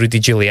headlines when Rudy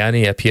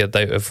Giuliani appeared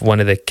out of one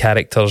of the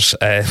characters,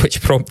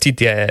 which prompted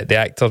the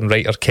actor and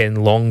writer Ken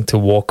Long to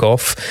walk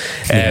off.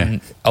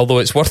 Although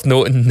it's worth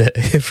noting that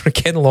for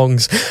Ken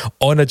Long's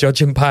on a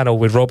judging panel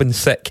with Robin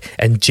Thicke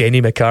and Jenny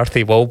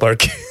McCarthy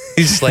Wahlberg,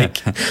 who's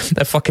like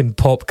a fucking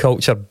pop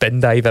culture bin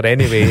diver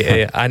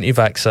anyway,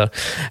 anti-vaxxer.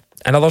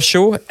 Another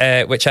show,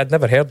 which I'd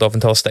never heard of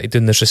until I started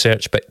doing this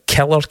research, but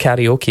Killer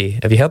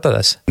Karaoke. Have you heard of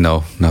this?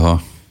 No.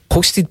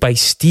 Hosted by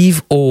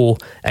Steve O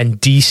and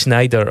Dee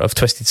Snider of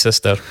Twisted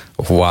Sister.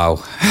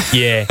 Wow.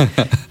 Yeah.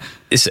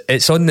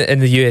 It's on in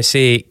the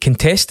USA.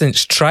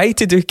 Contestants try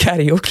to do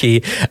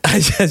karaoke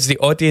as the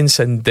audience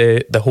and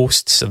the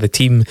hosts of the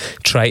team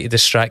try to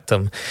distract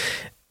them.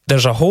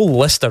 There's a whole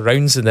list of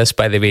rounds in this,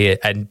 by the way,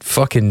 and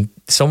fucking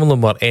some of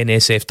them were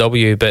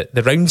NSFW, but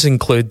the rounds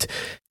include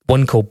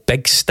one called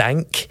Big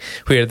Stank,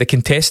 where the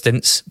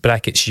contestants,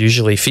 brackets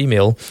usually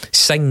female,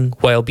 sing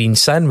while being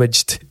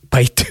sandwiched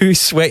by two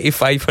sweaty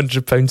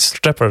 £500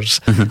 strippers.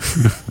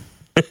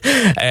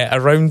 A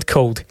round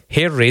called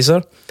Hair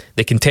Razor.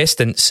 The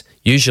contestants,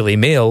 usually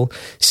male,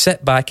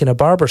 sit back in a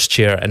barber's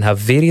chair and have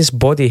various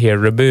body hair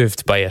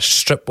removed by a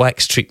strip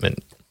wax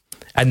treatment.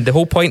 And the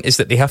whole point is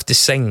that they have to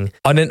sing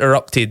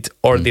uninterrupted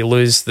or they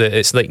lose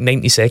it's like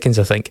 90 seconds,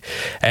 I think.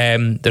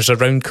 There's a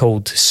round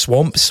called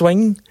Swamp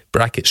Swing,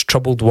 brackets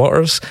Troubled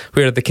Waters,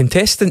 where the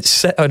contestants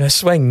sit on a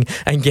swing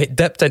and get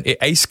dipped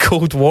into ice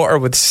cold water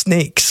with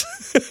snakes.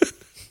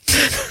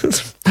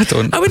 I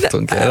don't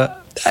get that.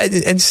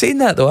 In saying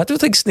that though, I don't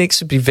think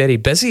snakes would be very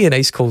busy in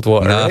ice cold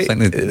water. No, right? I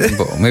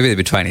think maybe they'd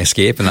be trying to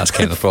escape, and that's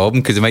kind of the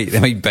problem because they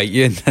might bite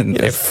you and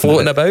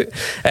floating about.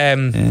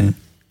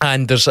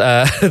 And there's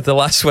the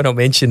last one I'll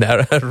mention,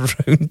 a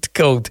round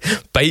called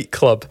Bite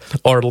Club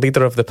or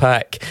Leader of the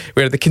Pack,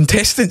 where the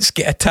contestants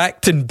get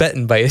attacked and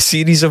bitten by a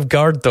series of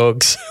guard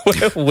dogs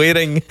while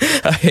wearing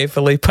a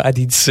heavily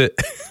padded suit.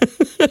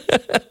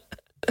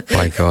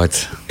 My God,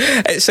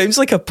 it sounds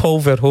like a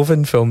Paul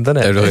Verhoeven film,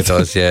 doesn't it? It really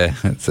does, yeah.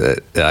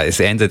 It's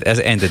end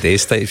of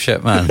days type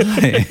shit, man.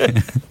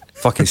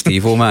 Fucking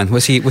Steve-O, man.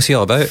 What's he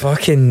all about?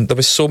 Fucking, there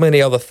was so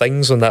many other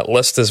things on that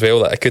list as well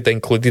that I could have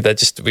included.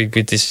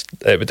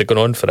 It would have gone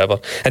on forever.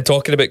 And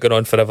talking about going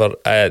on forever,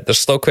 there's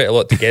still quite a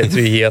lot to get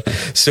through here.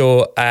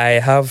 So I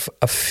have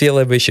a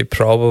feeling we should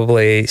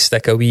probably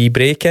stick a wee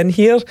break in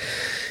here.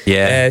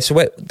 Yeah. So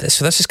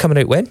this is coming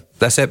out when?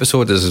 This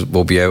episode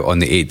will be out on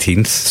the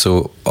 18th,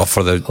 so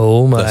for the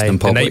listening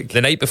public, the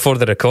night before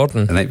the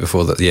recording, the night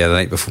before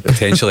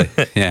potentially,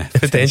 yeah,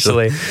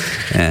 potentially.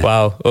 Yeah.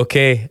 Wow.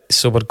 Okay,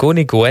 so we're going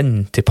to go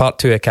in to part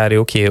 2 of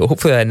karaoke.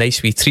 Hopefully, a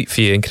nice wee treat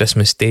for you on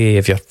Christmas Day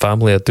if your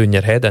family are doing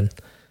your head in.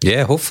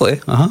 Yeah,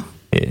 hopefully.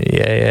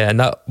 Yeah, and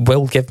that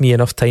will give me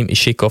enough time to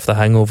shake off the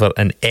hangover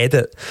and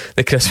edit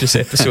the Christmas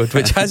episode,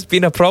 which has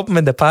been a problem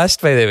in the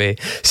past, by the way.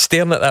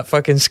 Staring at that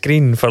fucking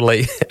screen for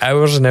like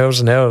hours and hours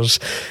and hours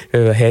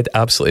with my head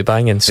absolutely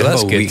banging. So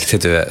that's a good. Week to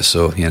do it,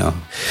 so you know.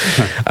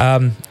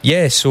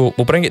 Yeah, so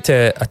we'll bring it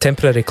to a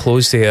temporary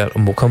close there,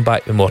 and we'll come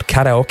back with more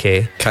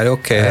karaoke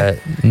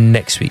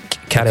next week.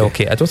 Karaoke.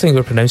 Okay. I don't think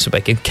we're pronouncing it,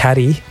 but again,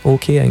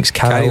 karaoke. I think it's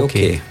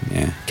karaoke.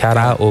 Yeah,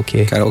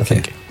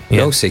 karaoke. We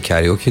all say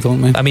karaoke,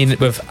 don't we? I mean,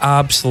 we've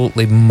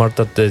absolutely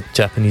murdered the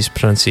Japanese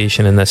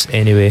pronunciation in this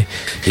anyway.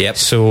 Yep.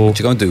 So what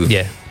you gonna do?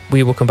 Yeah,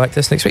 we will come back to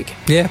this next week.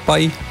 Yeah,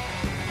 bye.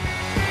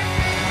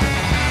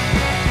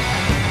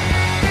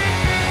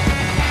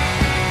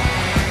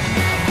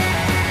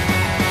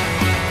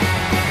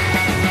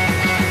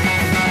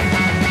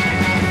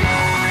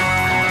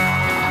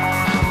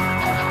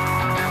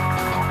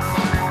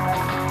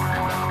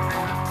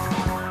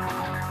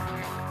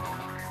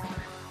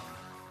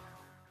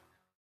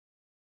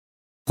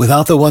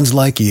 Without the ones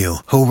like you,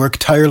 who work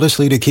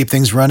tirelessly to keep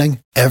things running,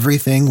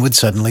 everything would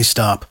suddenly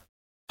stop.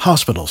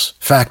 Hospitals,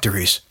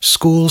 factories,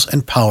 schools,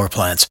 and power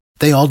plants,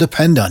 they all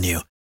depend on you.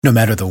 No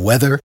matter the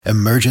weather,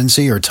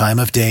 emergency, or time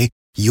of day,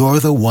 you're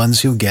the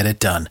ones who get it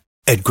done.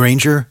 At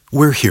Grainger,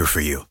 we're here for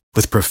you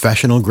with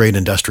professional-grade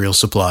industrial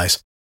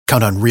supplies.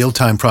 Count on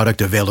real-time product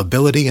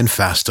availability and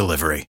fast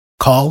delivery.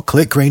 Call,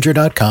 click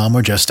Grainger.com,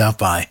 or just stop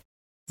by.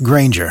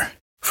 Grainger,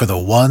 for the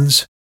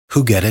ones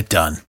who get it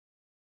done.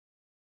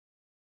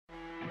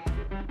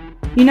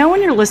 You know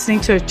when you're listening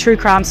to a true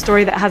crime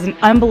story that has an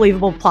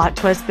unbelievable plot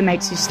twist that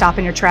makes you stop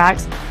in your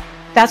tracks?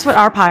 That's what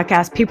our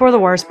podcast, People Are the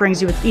Worst, brings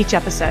you with each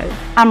episode.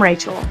 I'm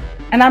Rachel.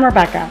 And I'm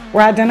Rebecca.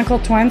 We're identical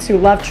twins who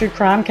love true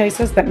crime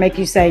cases that make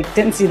you say,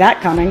 didn't see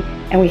that coming,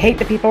 and we hate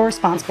the people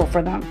responsible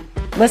for them.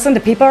 Listen to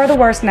People Are the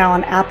Worst now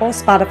on Apple,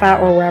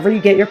 Spotify, or wherever you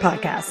get your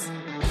podcasts.